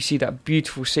until you see that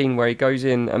beautiful scene where he goes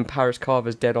in and Paris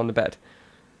Carver's dead on the bed.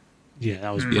 Yeah,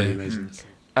 that was pretty amazing.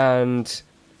 And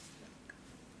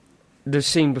the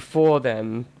scene before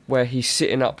then, where he's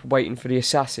sitting up waiting for the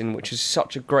assassin, which is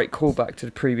such a great callback to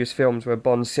the previous films where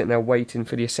Bond's sitting there waiting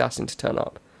for the assassin to turn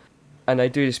up. And they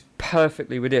do this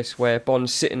perfectly with this, where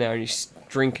Bond's sitting there and he's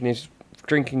drinking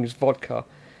his vodka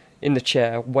in the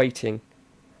chair, waiting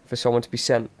for someone to be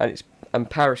sent, and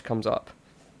Paris comes up,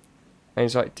 and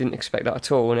he's like, didn't expect that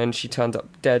at all, and then she turns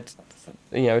up dead,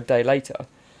 a day later.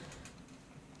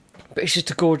 But it's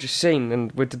just a gorgeous scene,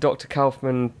 and with the Dr.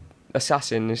 Kaufman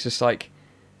assassin, it's just like,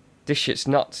 this shit's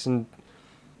nuts.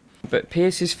 But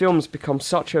Pierce's films become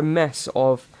such a mess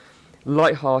of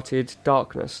light-hearted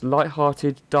darkness, and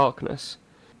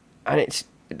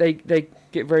they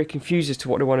get very confused as to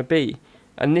what they want to be.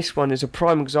 And this one is a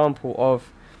prime example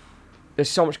of, there's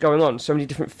so much going on, so many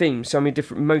different themes, so many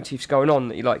different motifs going on,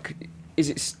 that you're like, is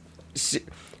it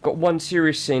got one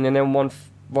serious scene and then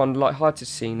one light-hearted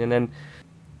scene, and then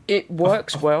it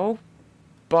works well,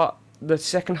 but the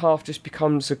second half just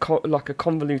becomes like a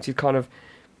convoluted kind of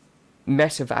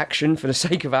mess of action for the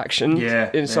sake of action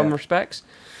in some respects.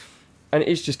 And it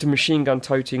is just a machine gun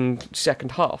toting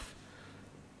second half.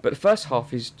 But the first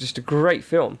half is just a great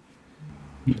film.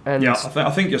 And I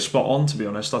think you're spot on, to be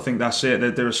honest. I think that's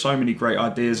it. There are so many great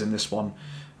ideas in this one.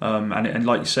 And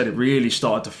like you said, it really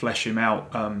started to flesh him out.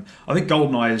 I think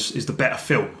GoldenEye is the better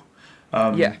film.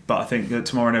 But I think that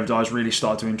Tomorrow Never Dies really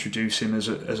started to introduce him as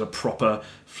a proper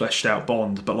fleshed out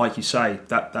Bond. But like you say,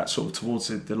 that sort of towards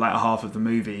the latter half of the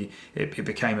movie, it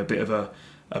became a bit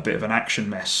of an action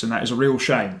mess, and that is a real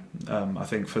shame. I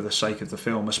think for the sake of the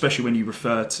film, especially when you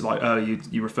refer to, like earlier,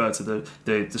 you refer to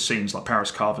the scenes like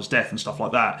Paris Carver's death and stuff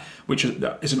like that, which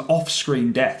is an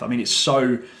off-screen death. I mean, it's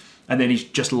so. And then he's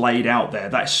just laid out there.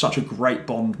 That is such a great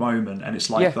Bond moment, and it's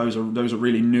like those are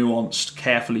really nuanced,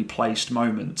 carefully placed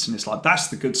moments, and it's like that's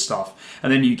the good stuff.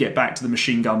 And then you get back to the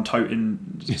machine gun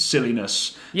toting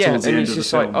silliness. Towards the end of the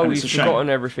film, like, you've forgotten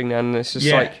everything then. And it's just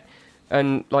like,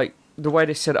 and like the way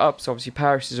they set it up. So obviously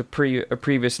Paris is a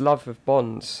previous love of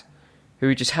Bond's, who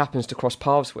he just happens to cross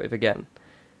paths with again,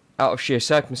 out of sheer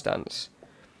circumstance.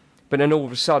 But then all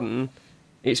of a sudden,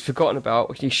 it's forgotten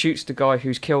about. He shoots the guy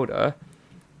who's killed her.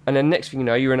 And then next thing you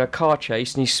know, you're in a car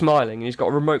chase and he's smiling and he's got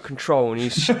a remote control and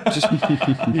he's just...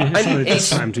 it's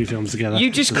time two films together.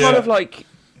 You just kind of like...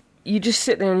 You just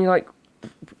sit there and you're like,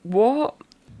 what?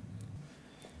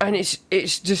 And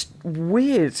it's just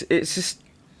weird. It's just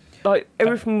like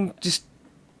everything just...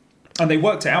 And they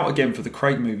worked it out again for the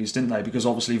Craig movies, didn't they? Because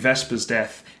obviously Vesper's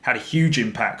death had a huge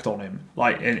impact on him.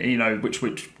 Like,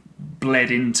 which bled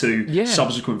into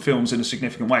subsequent films in a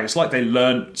significant way. It's like they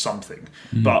learned something,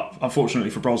 but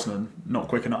unfortunately for Brosnan, not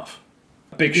quick enough.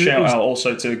 Big shout out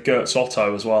also to Gertz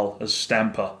Otto as well as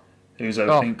Stamper, who's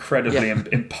an incredibly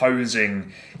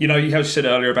imposing. You said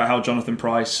earlier about how Jonathan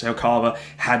Pryce, how Carver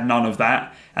had none of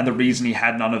that, and the reason he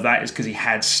had none of that is because he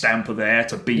had Stamper there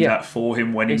to be that for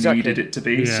him when he needed it to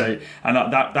be. So,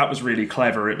 and that was really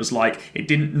clever. It was like it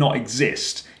didn't not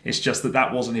exist. It's just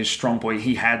that wasn't his strong point.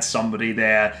 He had somebody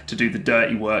there to do the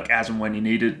dirty work as and when he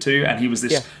needed to, and he was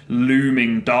this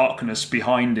looming darkness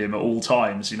behind him at all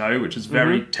times, which is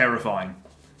very terrifying.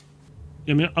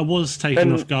 I mean, I was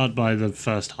taken off guard by the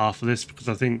first half of this because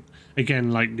I think,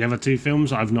 again, like the other two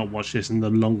films, I've not watched this in the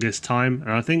longest time,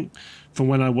 and I think from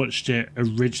when I watched it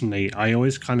originally, I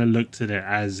always kind of looked at it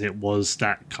as it was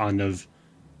that kind of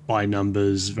by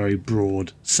numbers, very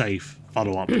broad, safe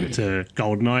follow-up to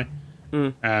GoldenEye.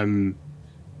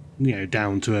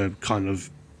 Down to a kind of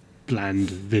bland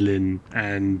villain,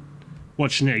 and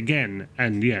watching it again,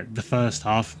 and the first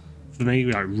half for me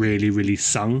like really, really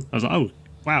sung. I was like, oh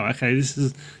wow, okay,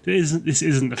 this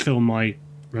isn't the film I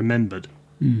remembered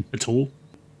at all.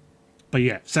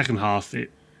 But second half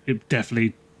it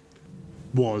definitely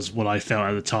was what I felt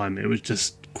at the time. It was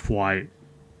just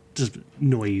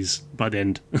noise by the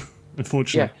end,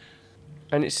 unfortunately.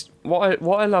 And it's what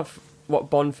I love. What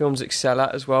Bond films excel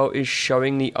at as well is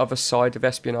showing the other side of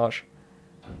espionage.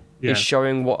 Is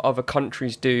showing what other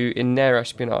countries do in their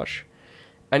espionage.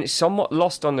 And it's somewhat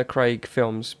lost on the Craig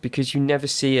films because you never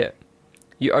see it.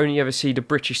 You only ever see the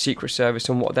British Secret Service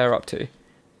and what they're up to.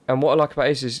 And what I like about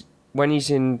it is when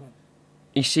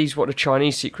he sees what the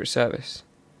Chinese Secret Service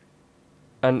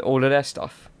and all of their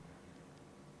stuff.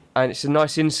 And it's a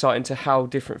nice insight into how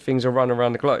different things are run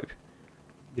around the globe.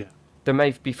 There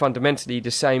may be fundamentally the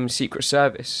same Secret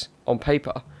Service on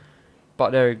paper,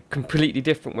 but they're completely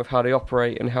different with how they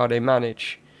operate and how they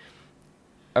manage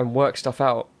and work stuff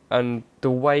out. And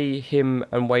the way him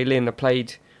and Wei Lin are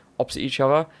played opposite each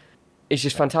other, it's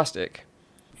just fantastic.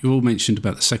 You all mentioned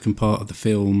about the second part of the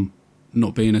film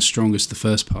not being as strong as the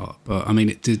first part, but I mean,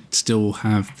 it did still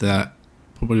have that,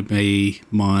 probably be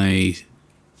my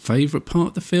favourite part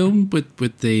of the film with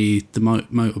the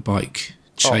motorbike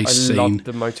chase scene. I love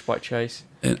the motorbike chase.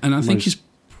 And I think it's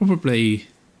probably,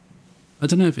 I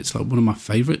don't know if it's like one of my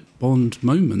favourite Bond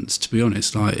moments, to be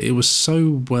honest. Like, it was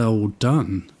so well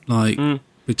done. Like,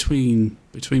 between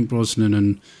Brosnan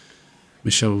and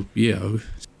Michelle Yeoh.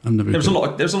 There was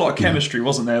a lot of chemistry,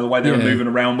 wasn't there? The way they were moving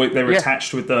around, they were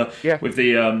attached with the what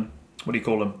do you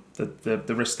call them?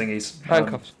 The wrist thingies.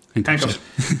 Handcuffs. Handcuffs.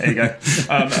 There you go.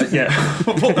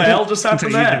 What the hell just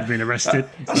happened there? You've never been arrested.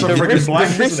 That's a freaking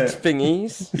blank, isn't it?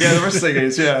 Thingies. Yeah, the wrist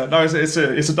thingies. Yeah, no,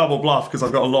 it's a double bluff because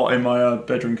I've got a lot in my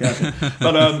bedroom cabinet.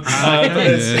 But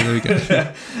there we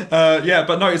go.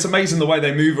 but no, it's amazing the way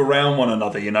they move around one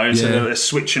another. You know, so they're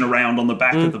switching around on the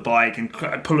back of the bike and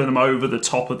pulling them over the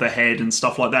top of the head and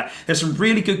stuff like that. There's some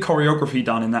really good choreography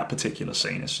done in that particular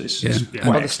scene. It's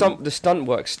the stunt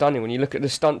work's stunning when you look at the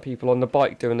stunt people on the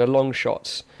bike doing the long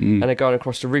shots. And they're going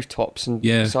across the rooftops, and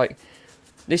it's like,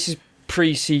 this is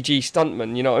pre-CG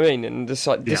stuntman, you know what I mean? And it's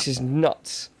like, this is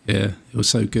nuts. Yeah, it was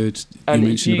so good. And you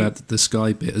mentioned about the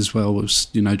sky bit as well. It was,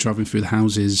 driving through the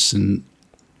houses and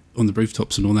on the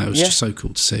rooftops and all that. It was just so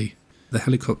cool to see. The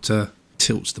helicopter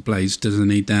tilts the blades, doesn't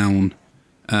he, down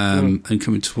and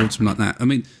coming towards him like that. I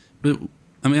mean,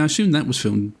 I assume that was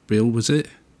filmed real, was it?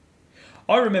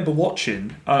 I remember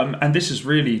watching, and this is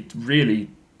really, really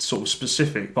sort of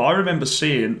specific, but I remember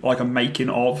seeing like a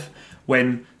making of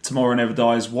when Tomorrow Never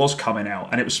Dies was coming out,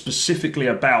 and it was specifically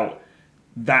about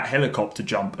that helicopter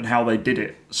jump and how they did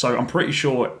it. So I'm pretty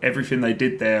sure everything they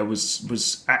did there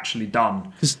was actually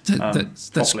done.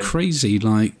 That's crazy.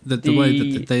 Like the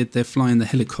way that they're flying the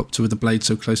helicopter with the blade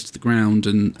so close to the ground,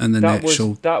 and then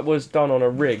that was done on a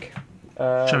rig.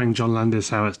 Showing John Landis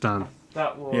how it's done.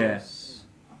 That was.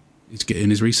 He's getting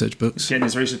his research books. Getting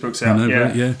his research books out,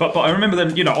 right? But I remember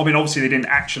them, obviously they didn't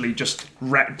actually just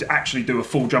actually do a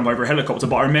full jump over a helicopter,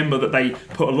 but I remember that they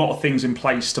put a lot of things in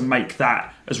place to make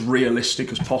that as realistic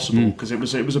as possible, because it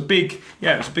was a big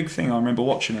thing. I remember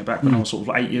watching it back when I was sort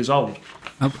of 8 years old.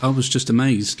 I was just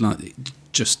amazed, like,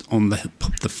 just on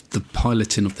the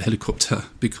piloting of the helicopter,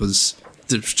 because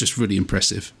it was just really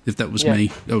impressive. If that was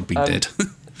me, I would be dead.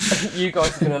 You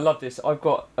guys are going to love this. I've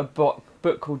got a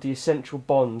book called The Essential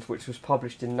Bond, which was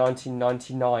published in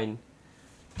 1999.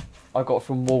 I got it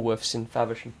from Woolworths in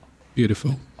Faversham.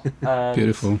 Beautiful.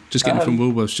 Beautiful. Just getting it from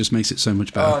Woolworths just makes it so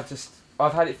much better.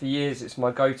 I've had it for years. It's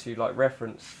my go-to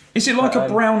reference. Is it like a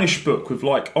brownish book with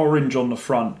like orange on the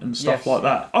front and stuff like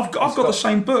that? I've got the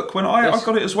same book when I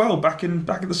got it as well back at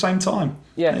the same time.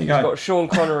 Yeah, there you it's go. got Sean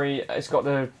Connery. It's got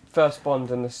the first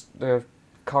Bond and the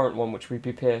current one, which would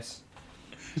be Pierce.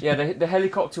 Yeah, the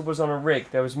helicopter was on a rig.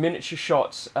 There was miniature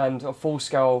shots and a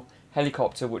full-scale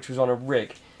helicopter which was on a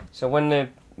rig. So when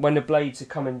the blades are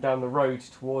coming down the road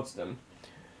towards them,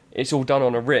 it's all done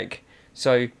on a rig.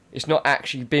 So it's not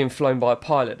actually being flown by a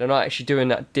pilot. They're not actually doing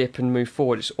that dip and move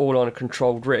forward. It's all on a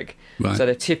controlled rig. Right. So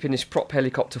they're tipping this prop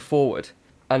helicopter forward,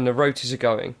 and the rotors are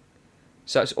going.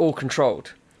 So it's all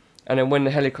controlled. And then when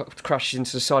the helicopter crashes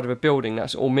into the side of a building,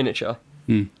 that's all miniature.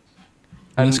 And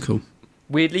that's cool.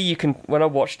 Weirdly, you can. When I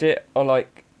watched it, I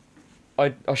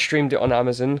streamed it on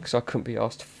Amazon because I couldn't be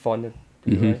asked to find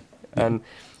it, and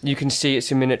you can see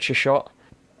it's a miniature shot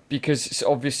because it's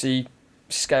obviously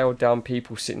scaled down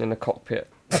people sitting in a cockpit.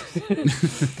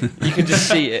 You can just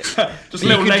see it. Just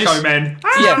little Lego men.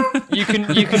 Yeah, you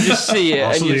can just see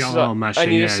it, and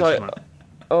you're just like,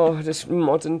 oh, this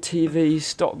modern TV,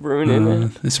 stop ruining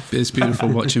it. It's beautiful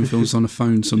watching films on a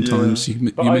phone. Sometimes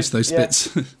you miss those bits.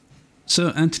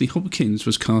 Sir Anthony Hopkins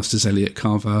was cast as Elliot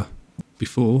Carver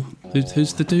before.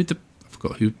 Who's the dude? I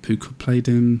forgot who played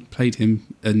him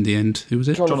in the end. Who was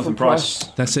it? Jonathan Pryce.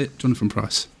 That's it, Jonathan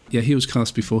Pryce. Yeah, he was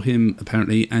cast before him,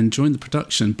 apparently, and joined the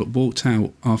production, but walked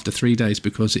out after 3 days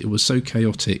because it was so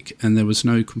chaotic and there was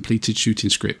no completed shooting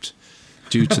script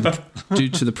due to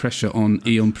the pressure on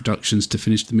Eon Productions to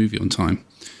finish the movie on time.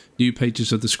 New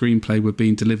pages of the screenplay were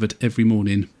being delivered every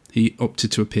morning. He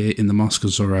opted to appear in The Mask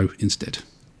of Zorro instead.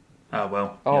 Oh,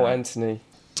 well. Oh, Anthony.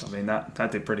 I mean, that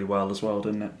did pretty well as well,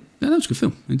 didn't it? Yeah, that was a good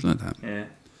film. I like that. Yeah.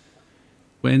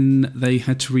 When they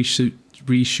had to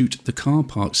reshoot the car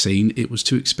park scene, it was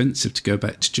too expensive to go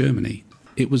back to Germany.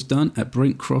 It was done at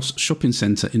Brent Cross Shopping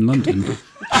Centre in London.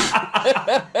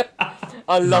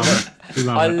 I love it.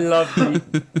 I love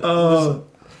it. Oh,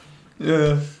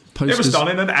 yeah. It was done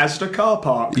in an Asda car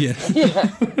park. Yeah.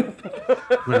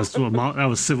 That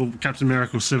was Captain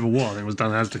America Civil War. It was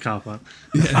done as the car park.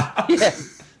 Yeah.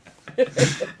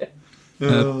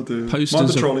 Oh, dude. Posters Mind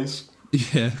the trolleys.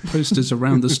 Yeah, posters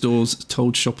around the stores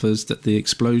told shoppers that the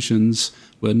explosions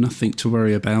were nothing to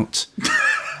worry about.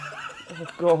 Oh,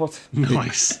 God.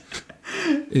 Nice.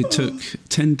 It took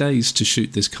 10 days to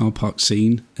shoot this car park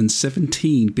scene, and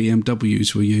 17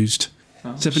 BMWs were used.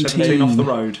 Oh, 17 off the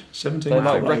road. 17 They off the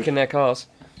like road. wrecking their cars.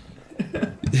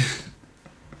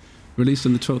 Released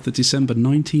on the 12th of December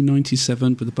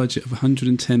 1997 with a budget of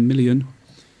 $110 million,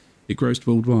 it grossed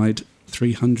worldwide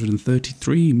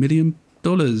 $333 million.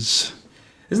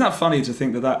 Isn't that funny to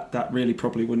think that really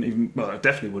probably wouldn't even... Well, it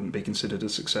definitely wouldn't be considered a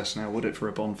success now, would it, for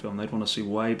a Bond film? They'd want to see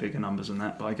way bigger numbers than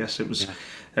that. But I guess it was... Yeah.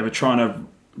 They were trying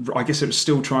to... I guess it was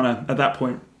still trying to, at that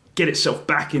point, get itself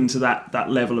back into that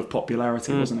level of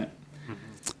popularity, wasn't it?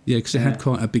 Yeah, because it had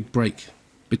quite a big break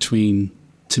between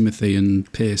Timothy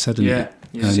and Pierce, hadn't it?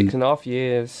 Yeah. 6.5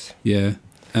 years. Yeah.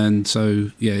 And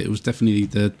so, yeah, it was definitely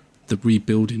the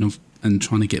rebuilding of and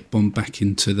trying to get Bond back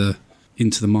into the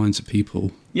minds of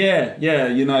people. Yeah,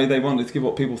 you know, they wanted to give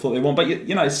what people thought they want. But,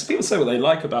 you know, people say what they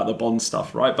like about the Bond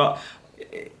stuff, right? But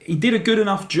he did a good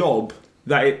enough job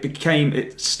that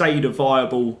it stayed a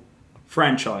viable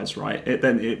franchise, right?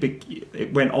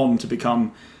 It went on to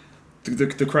become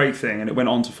the Craig thing, and it went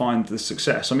on to find the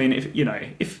success. I mean,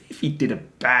 if he did a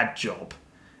bad job,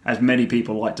 as many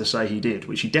people like to say he did,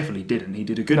 which he definitely didn't, he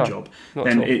did a good job,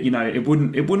 then it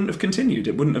wouldn't have continued.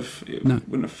 It wouldn't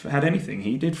have had anything.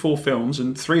 He did 4 films,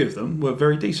 and 3 of them were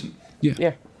very decent.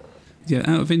 Yeah.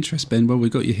 Out of interest, Ben, while we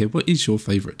got you here, what is your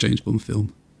favourite James Bond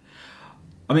film?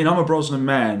 I mean, I'm a Brosnan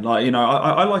man. Like, you know,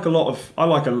 I like a lot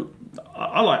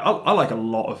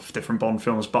of different Bond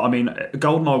films, but I mean,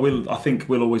 GoldenEye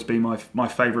will always be my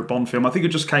favourite Bond film. I think it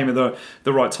just came at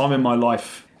the right time in my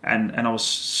life. And I was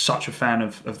such a fan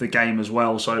of the game as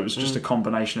well, so it was just a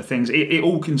combination of things. It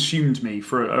all consumed me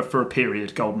for a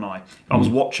period. GoldenEye, I was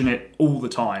watching it all the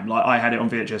time. Like, I had it on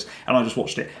VHS, and I just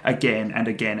watched it again and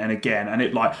again and again. And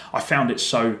I found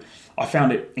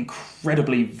it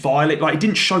incredibly violent. Like, it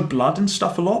didn't show blood and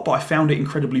stuff a lot, but I found it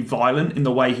incredibly violent in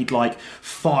the way he'd like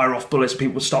fire off bullets.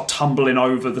 People would start tumbling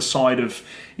over the side of,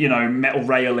 you know, metal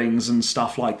railings and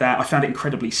stuff like that. I found it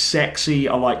incredibly sexy.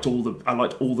 I liked all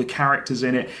the characters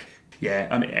in it. Yeah,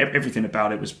 I mean, everything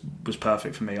about it was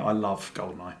perfect for me. I love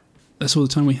GoldenEye. That's all the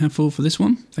time we have for this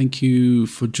one. Thank you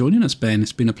for joining us, Ben.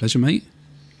 It's been a pleasure, mate.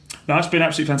 No, it's been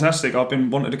absolutely fantastic. I've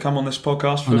been wanting to come on this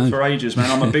podcast for ages,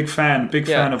 man. I'm a big fan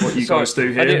of what you guys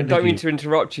do here. I don't mean to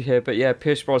interrupt you here, but yeah,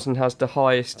 Pierce Brosnan has the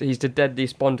highest. He's the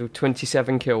deadliest Bond with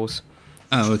 27 kills.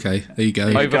 Oh, okay. There you go.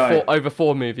 Over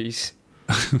 4 movies.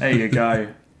 There you go.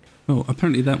 Well,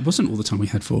 apparently that wasn't all the time we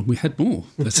had for. We had more.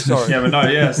 But, sorry. Yeah, but no,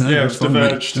 yes, no, yeah, it was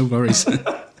diverged. No worries.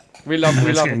 we love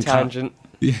a tangent.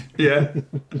 Yeah.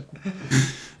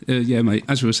 Yeah, mate.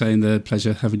 As we were saying, the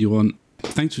pleasure having you on.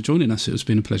 Thanks for joining us. It's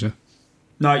been a pleasure.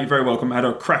 No, you're very welcome. I had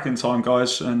a cracking time,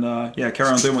 guys. And carry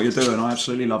on doing what you're doing. I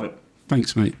absolutely love it.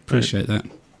 Thanks, mate. Appreciate that.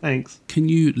 Thanks. Can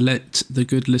you let the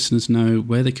good listeners know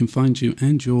where they can find you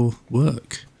and your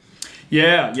work?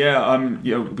 Yeah.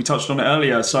 We touched on it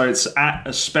earlier. So it's at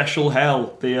A Special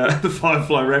Hell, the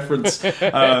Firefly reference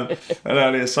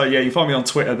earlier. So yeah, you find me on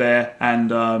Twitter there,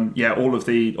 and all of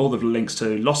the links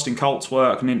to Lost in Cult's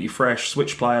work, Ninty Fresh,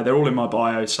 Switch Player, they're all in my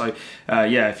bio. So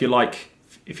if you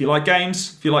like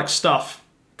games, if you like stuff,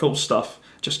 cool stuff,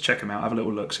 just check them out. Have a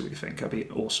little look, see what you think. That'd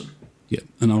be awesome. Yeah,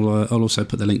 and I'll also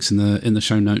put the links in the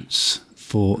show notes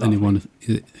for anyone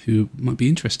who might be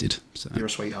interested. So. You're a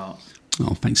sweetheart.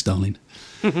 Oh, thanks, darling.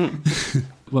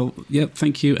 Well,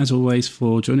 thank you as always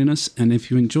for joining us. And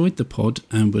if you enjoyed the pod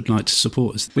and would like to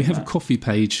support us, we have a coffee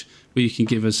page where you can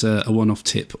give us a one-off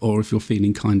tip, or if you're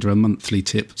feeling kinder, a monthly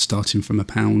tip starting from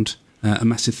 £1. A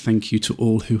massive thank you to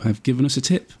all who have given us a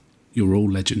tip. You're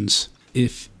all legends.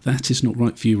 If that is not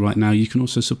right for you right now, you can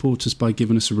also support us by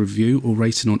giving us a review or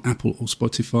rating on Apple or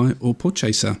Spotify or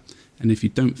Podchaser. And if you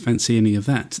don't fancy any of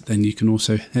that, then you can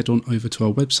also head on over to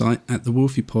our website at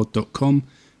thewolfiepod.com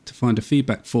to find a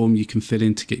feedback form you can fill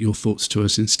in to get your thoughts to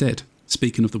us instead.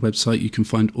 Speaking of the website, you can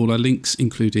find all our links,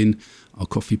 including our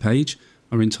coffee page,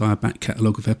 our entire back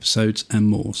catalogue of episodes and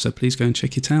more. So please go and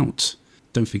check it out.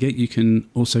 Don't forget, you can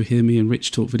also hear me and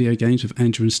Rich talk video games with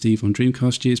Andrew and Steve on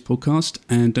Dreamcast Years podcast.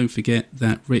 And don't forget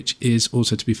that Rich is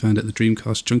also to be found at the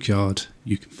Dreamcast Junkyard.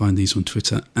 You can find these on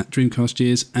Twitter at Dreamcast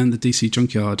Years and the DC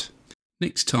Junkyard.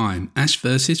 Next time, Ash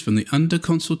Versus from the Under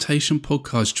Consultation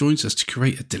podcast joins us to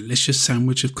create a delicious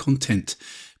sandwich of content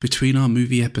between our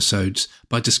movie episodes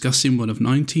by discussing one of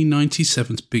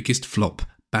 1997's biggest flop,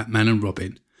 Batman and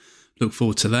Robin. Look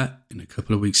forward to that in a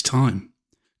couple of weeks' time.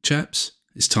 Chaps,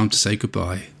 it's time to say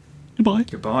goodbye.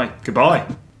 Goodbye.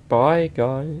 Bye,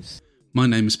 guys. My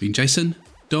name has been Jason.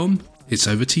 Dom, it's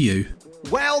over to you.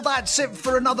 Well, that's it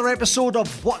for another episode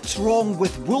of What's Wrong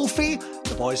with Wolfie.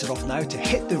 The boys are off now to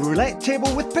hit the roulette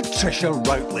table with Patricia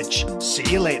Routledge.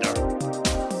 See you later.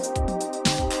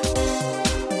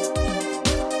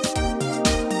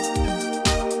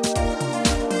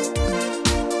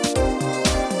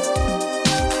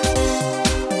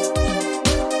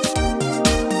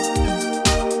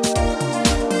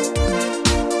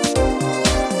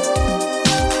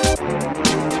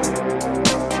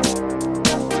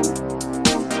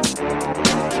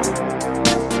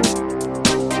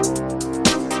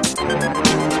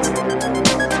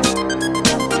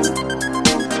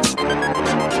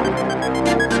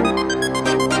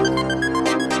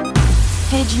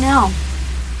 Hey, Janelle.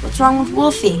 What's wrong with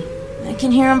Wolfie? I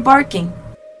can hear him barking.